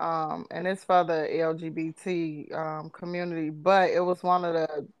 And it's for the LGBT community, but it was one of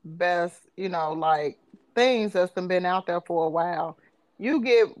the best, like, things that's been out there for a while. You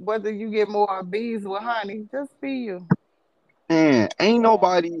get whether you get more bees with honey, just be you. And ain't yeah,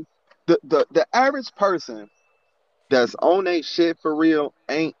 nobody the average person that's on their shit for real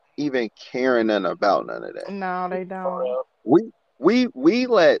ain't even caring nothing about none of that. No, they for don't. real. We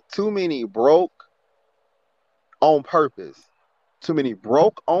let too many broke on purpose. Too many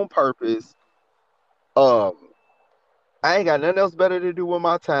broke on purpose. Um, I ain't got nothing else better to do with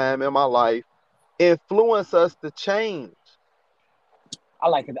my time and my life. Influence us to change. I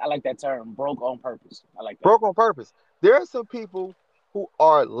like it. I like that term, broke on purpose. I like that. Broke on purpose. There are some people who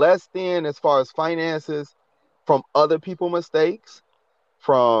are less than as far as finances from other people's mistakes,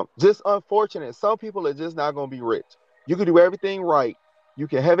 from just unfortunate. Some people are just not going to be rich. You can do everything right. You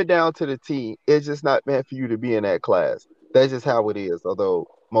can have it down to the T. It's just not meant for you to be in that class. That's just how it is. Although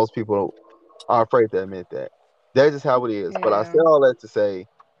most people are afraid to admit that. That's just how it is. But I say Yeah. all that to say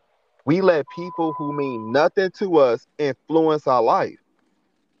we let people who mean nothing to us influence our life.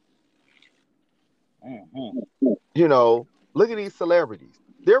 Mm-hmm. You know, look at these celebrities.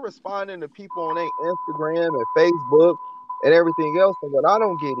 They're responding to people on their Instagram and Facebook and everything else. And what I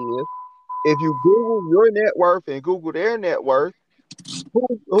don't get is if you Google your net worth and Google their net worth,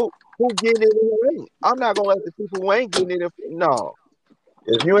 who getting it and who ain't? I'm not gonna let the people who ain't getting it. No,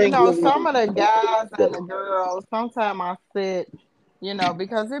 if you ain't getting Some of the guys and it, the girls, sometimes I sit,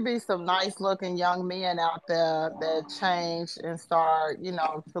 because there be some nice looking young men out there that change and start,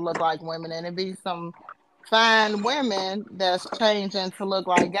 to look like women. And it be some fine women that's changing to look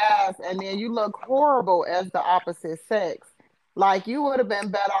like guys. And then you look horrible as the opposite sex. Like, you would have been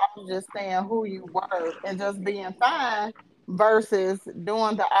better off just saying who you were and just being fine versus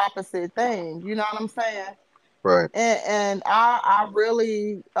doing the opposite thing. You know what I'm saying? right? And I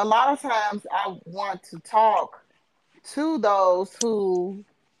really, a lot of times I want to talk to those who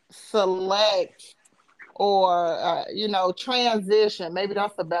select or transition, maybe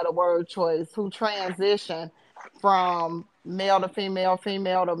that's a better word choice, who transition from male to female,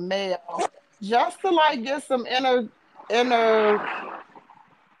 female to male, just to like get some inner inner,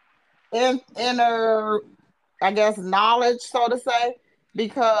 I guess, knowledge, so to say,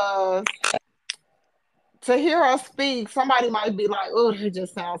 because to hear us speak, somebody might be like, "Oh, it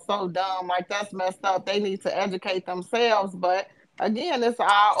just sounds so dumb. Like, that's messed up. They need to educate themselves." But again, it's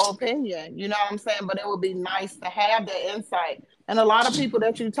our opinion. You know what I'm saying? But it would be nice to have that insight. And a lot of people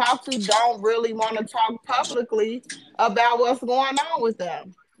that you talk to don't really want to talk publicly about what's going on with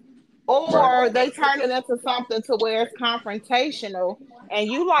them, Right. or they turn it into something to where it's confrontational. And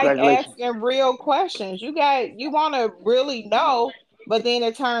you like Congratulations. asking real questions. You want to really know But then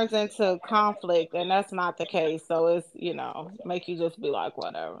it turns into conflict, and that's not the case. So it's make you just be like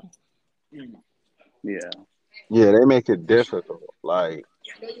whatever. Yeah. Yeah, they make it difficult. Like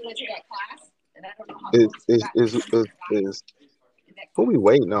is who we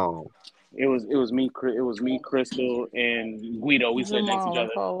waiting on? It was me, Crystal, and Guido. We sat next to each Jamal and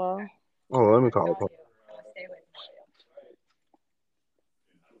other. Polo. Oh, let me call.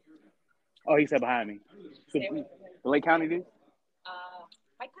 Oh, he sat behind me. So, the Lake County dude.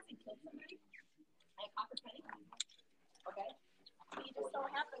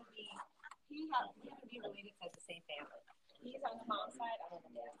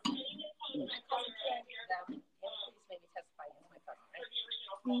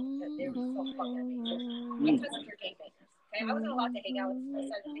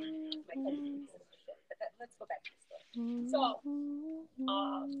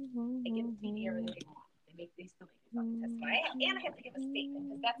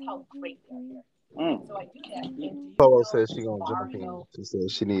 Mm. Polo said she gonna jump in. She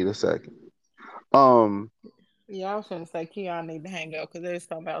said she need a second. Um, Yeah, I was gonna say Keon need to hang up because there's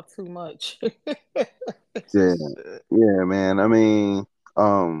talking about too much. yeah, Shit. yeah, man. I mean,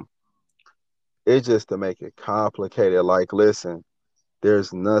 um, it's just to make it complicated. Like, listen,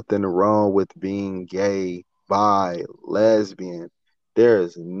 there's nothing wrong with being gay, bi, lesbian. There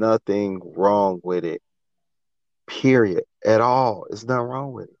is nothing wrong with it. Period. At all. There's nothing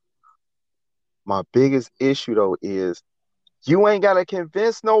wrong with it. My biggest issue though is you ain't gotta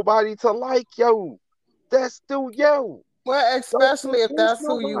convince nobody to like yo. That's still yo. Well, Don't especially if convince that's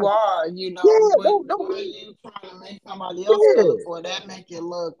who you nobody. are, Yeah, what don't what are be. you trying to make somebody else Yeah, look for? That make it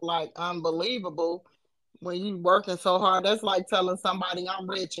look like unbelievable when you working so hard. That's like telling somebody I'm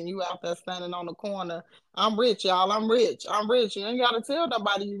rich and you out there standing on the corner. I'm rich, y'all. I'm rich. I'm rich. You ain't gotta tell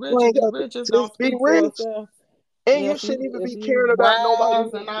nobody you you rich. ain't If you got to rich, it's gonna just be speak for rich, itself. and Yeah, you shouldn't even if be you caring about nobody.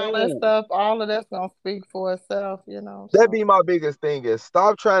 wise and all that Man, stuff, all of that's gonna speak for itself. that So be my biggest thing is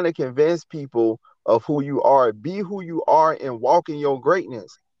stop trying to convince people of who you are. Be who you are and walk in your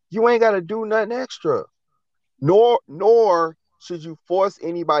greatness. You ain't got to do nothing extra. Nor should you force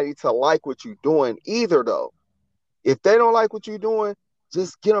anybody to like what you're doing either though. If they don't like what you're doing,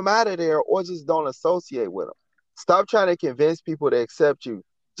 just get them out of there or just don't associate with them. Stop trying to convince people to accept you.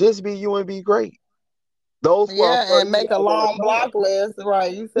 Just be you and be great. Those who are yeah, for and you make a are gonna long come. block list.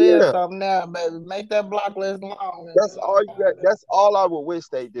 Right, you said Yeah, something now, baby. Make that block list long and that's be all like, you got. That's all I would wish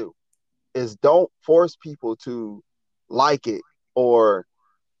they do is don't force people to like it or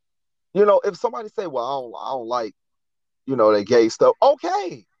if somebody say, well, I don't like the gay stuff.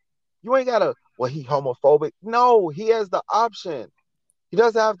 Okay, you ain't gotta. Well, he homophobic. No, he has the option. He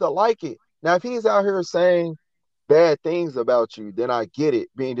doesn't have to like it. Now, if he's out here saying bad things about you, then I get it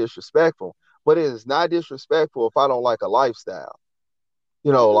being disrespectful. But it is not disrespectful if I don't like a lifestyle. I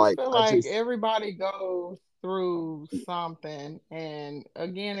just Like feel I like just everybody goes through something, and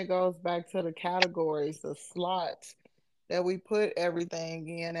again, it goes back to the categories, the slots that we put everything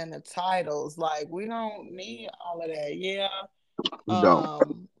in, and the titles. Like we don't need all of that. Yeah, don't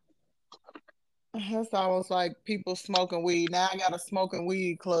um, it's almost like people smoking weed. Now I got a smoking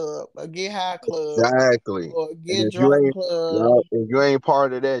weed club, a get high club, exactly. or a And get drunk club. if you ain't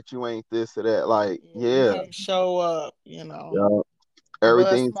part of that, you ain't this or that. Like Yeah, you yeah, can't show up. yeah. Bud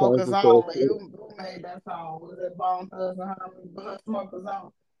Everything turns smokers into a only. clip. Who made that song? Was it Bone Thugs and Harmony? Bud smokers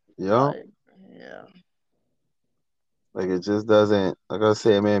only. Yeah. Like, yeah. Like it just doesn't. Like I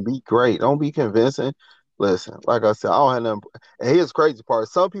said, man, be great. Don't be convincing. Listen, like I said, I don't have nothing. And here's the crazy part: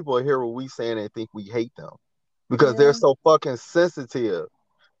 some people hear what we saying and think we hate them because they're Yeah. so fucking sensitive.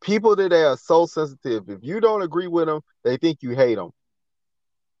 People today are so sensitive. If you don't agree with them, they think you hate them.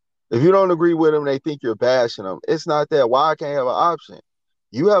 If you don't agree with them, they think you're bashing them. It's not that. Why I can't have an option?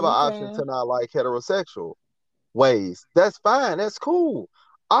 You have an You option to can. not like heterosexual ways. That's fine. That's cool.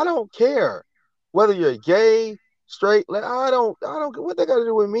 I don't care whether you're gay, straight. Like I don't. What they got to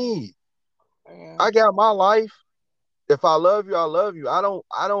do with me? Yeah. I got my life. If I love you, I love you. I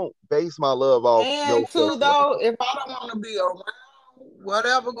don't base my love off your And too, sexual. though, if I don't want to be around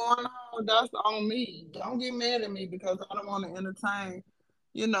whatever going on, that's on me. Don't get mad at me because I don't want to entertain,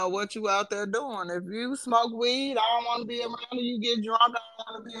 what you out there doing. If you smoke weed, I don't want to be around it. You get drunk, I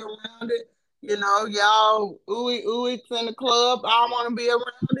don't want to be around it. Y'all ooey ooey in the club, I don't want to be around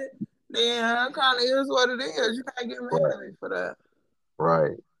it. Then it kind of is what it is. You can't get mad Right. at me for that.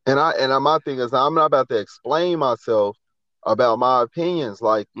 Right. My thing is I'm not about to explain myself about my opinions.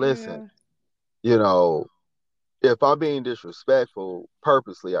 Like, listen, Yeah. you know, if I'm being disrespectful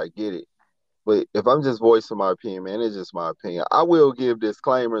purposely, I get it. But if I'm just voicing my opinion, man, it's just my opinion. I will give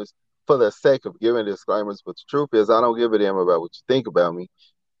disclaimers for the sake of giving disclaimers, but the truth is, I don't give a damn about what you think about me,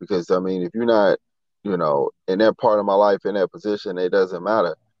 because I mean, if you're not, in that part of my life, in that position, it doesn't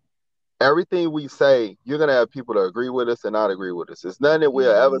matter. Everything we say, you're gonna have people that agree with us and not agree with us. It's nothing that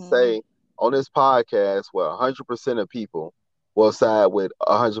we'll ever say on this podcast where 100% of people will side with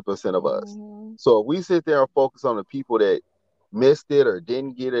 100% of us. So if we sit there and focus on the people that missed it or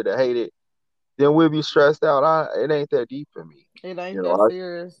didn't get it or hate it, then we'll be stressed out. It ain't that deep for me. It ain't that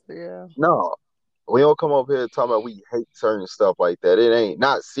serious, yeah. No, we don't come up here talking about we hate certain stuff like that. It ain't,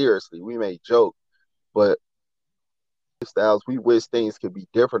 not seriously. We may joke, but styles, we wish things could be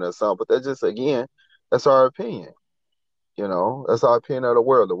different or something. But that's just, again, that's our opinion. That's our opinion of the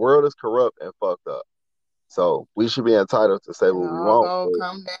world. The world is corrupt and fucked up. So we should be entitled to say And what we all want. go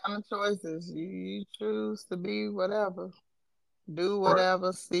come down to choices. You choose to be whatever, do Right.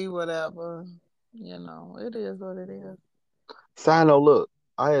 whatever, see whatever. It is what it is. Side note, look,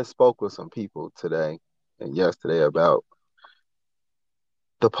 I had spoke with some people today and yesterday about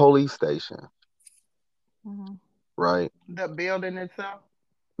the police station. Right? The building itself.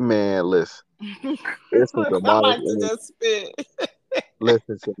 Man, listen. It's a I demonic like to just spit.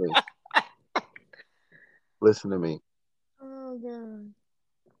 Listen to me. Listen to me. Oh God.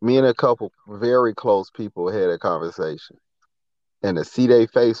 Me and a couple very close people had a conversation. And to see their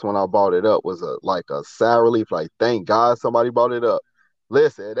face when I brought it up was like a sour relief. Like, thank God somebody brought it up.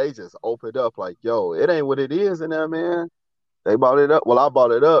 Listen, they just opened up like, yo, it ain't what it is in there, man. They brought it up. Well, I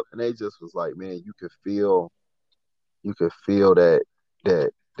brought it up, and they just was like, man, you could feel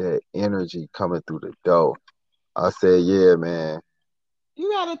that energy coming through the door. I said, yeah, man.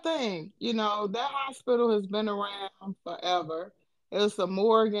 You got to think, that hospital has been around forever. There's a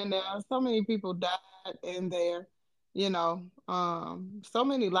morgue in there. So many people died in there. So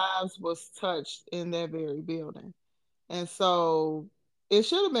many lives was touched in that very building. And so it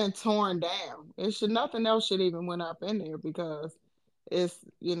should have been torn down. Nothing else should even went up in there because it's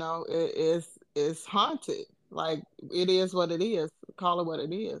haunted. Like it is what it is. Call it what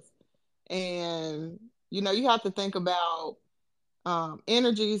it is. And you have to think about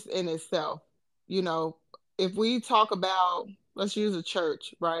energies in itself. You know, if we talk about, let's use a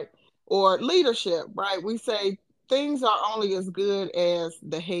church, right? Or leadership, right? We say things are only as good as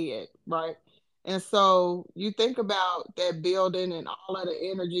the head, right? And so you think about that building and all of the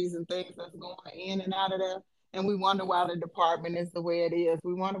energies and things that's going in and out of there. And we wonder why the department is the way it is.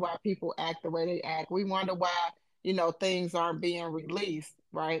 We wonder why people act the way they act. We wonder why, things aren't being released,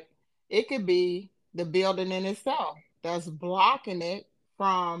 right? It could be the building in itself that's blocking it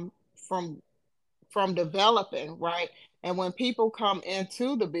from from from developing, right? And when people come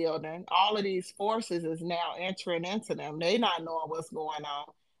into the building, all of these forces is now entering into them. They not knowing what's going on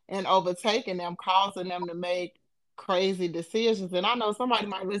and overtaking them, causing them to make crazy decisions. And I know somebody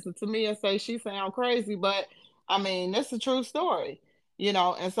might listen to me and say she sound crazy, but I mean, it's a true story.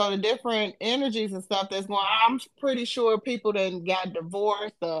 And so the different energies and stuff that's going on, I'm pretty sure people that got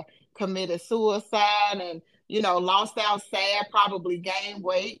divorced or committed suicide and, lost out sad, probably gained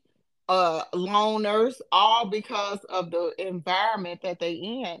weight, loners, all because of the environment that they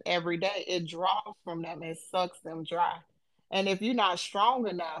in every day. It draws from them, it sucks them dry. And if you're not strong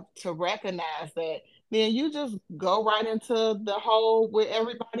enough to recognize that, then you just go right into the hole with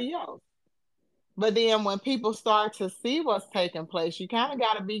everybody else. But then when people start to see what's taking place, you kind of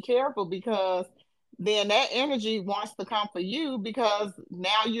got to be careful because then that energy wants to come for you because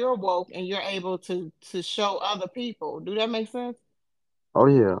now you're woke and you're able to show other people. Do that make sense? Oh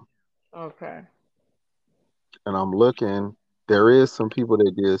yeah. Okay. And I'm looking. There is some people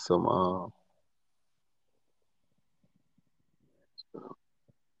that did some.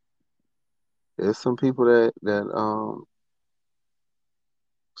 There's some people that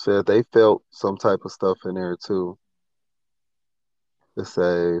said they felt some type of stuff in there too. They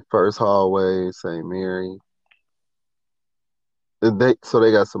say First Hallway, St. Mary. And they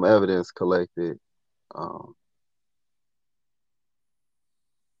got some evidence collected. Um,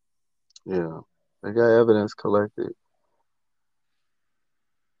 yeah, they got evidence collected.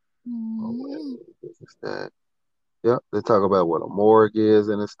 Oh, Mm-hmm. what is that? Yep, they talk about what a morgue is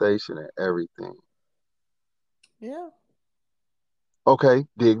in the station and everything. Yeah. Okay,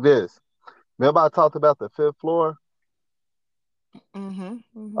 dig this. Remember I talked about the fifth floor? Mm-hmm.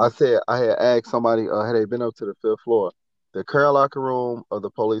 I Mm-hmm. said I had asked somebody, had they been up to the fifth floor? The current locker room of the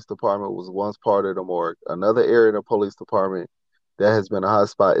police department was once part of the morgue. Another area in the police department that has been a hot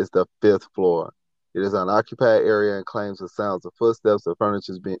spot is the fifth floor. It is an occupied area and claims the sounds of footsteps or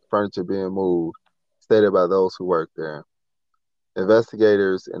furniture being moved, stated by those who work there.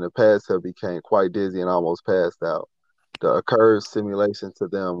 Investigators in the past have become quite dizzy and almost passed out. The occurred simulation to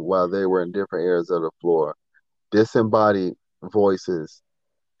them while they were in different areas of the floor. Disembodied voices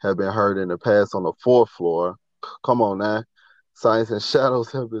have been heard in the past on the fourth floor. Come on now. Signs and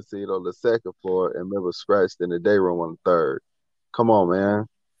shadows have been seen on the second floor and members scratched in the day room on the third. Come on, man.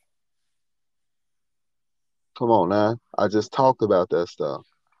 Come on now. I just talked about that stuff.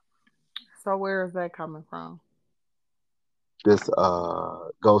 So where is that coming from? This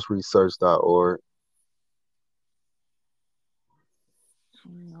ghostresearch.org.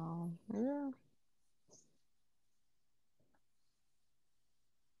 No. Yeah.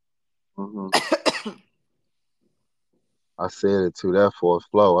 I said it to that fourth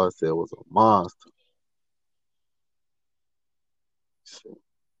floor. I said it was a monster.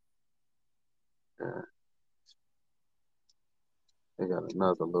 Yeah. They got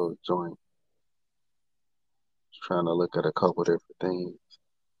another little joint. Just trying to look at a couple different things.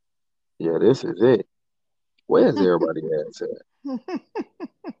 Yeah, this is it. Where's everybody at?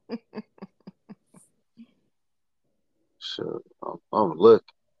 Sure. I'm looking.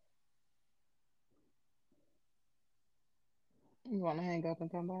 You want to hang up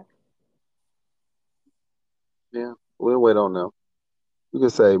and come back? Yeah, we'll wait on them. We can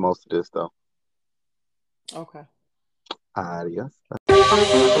save most of this though. Okay. Adios.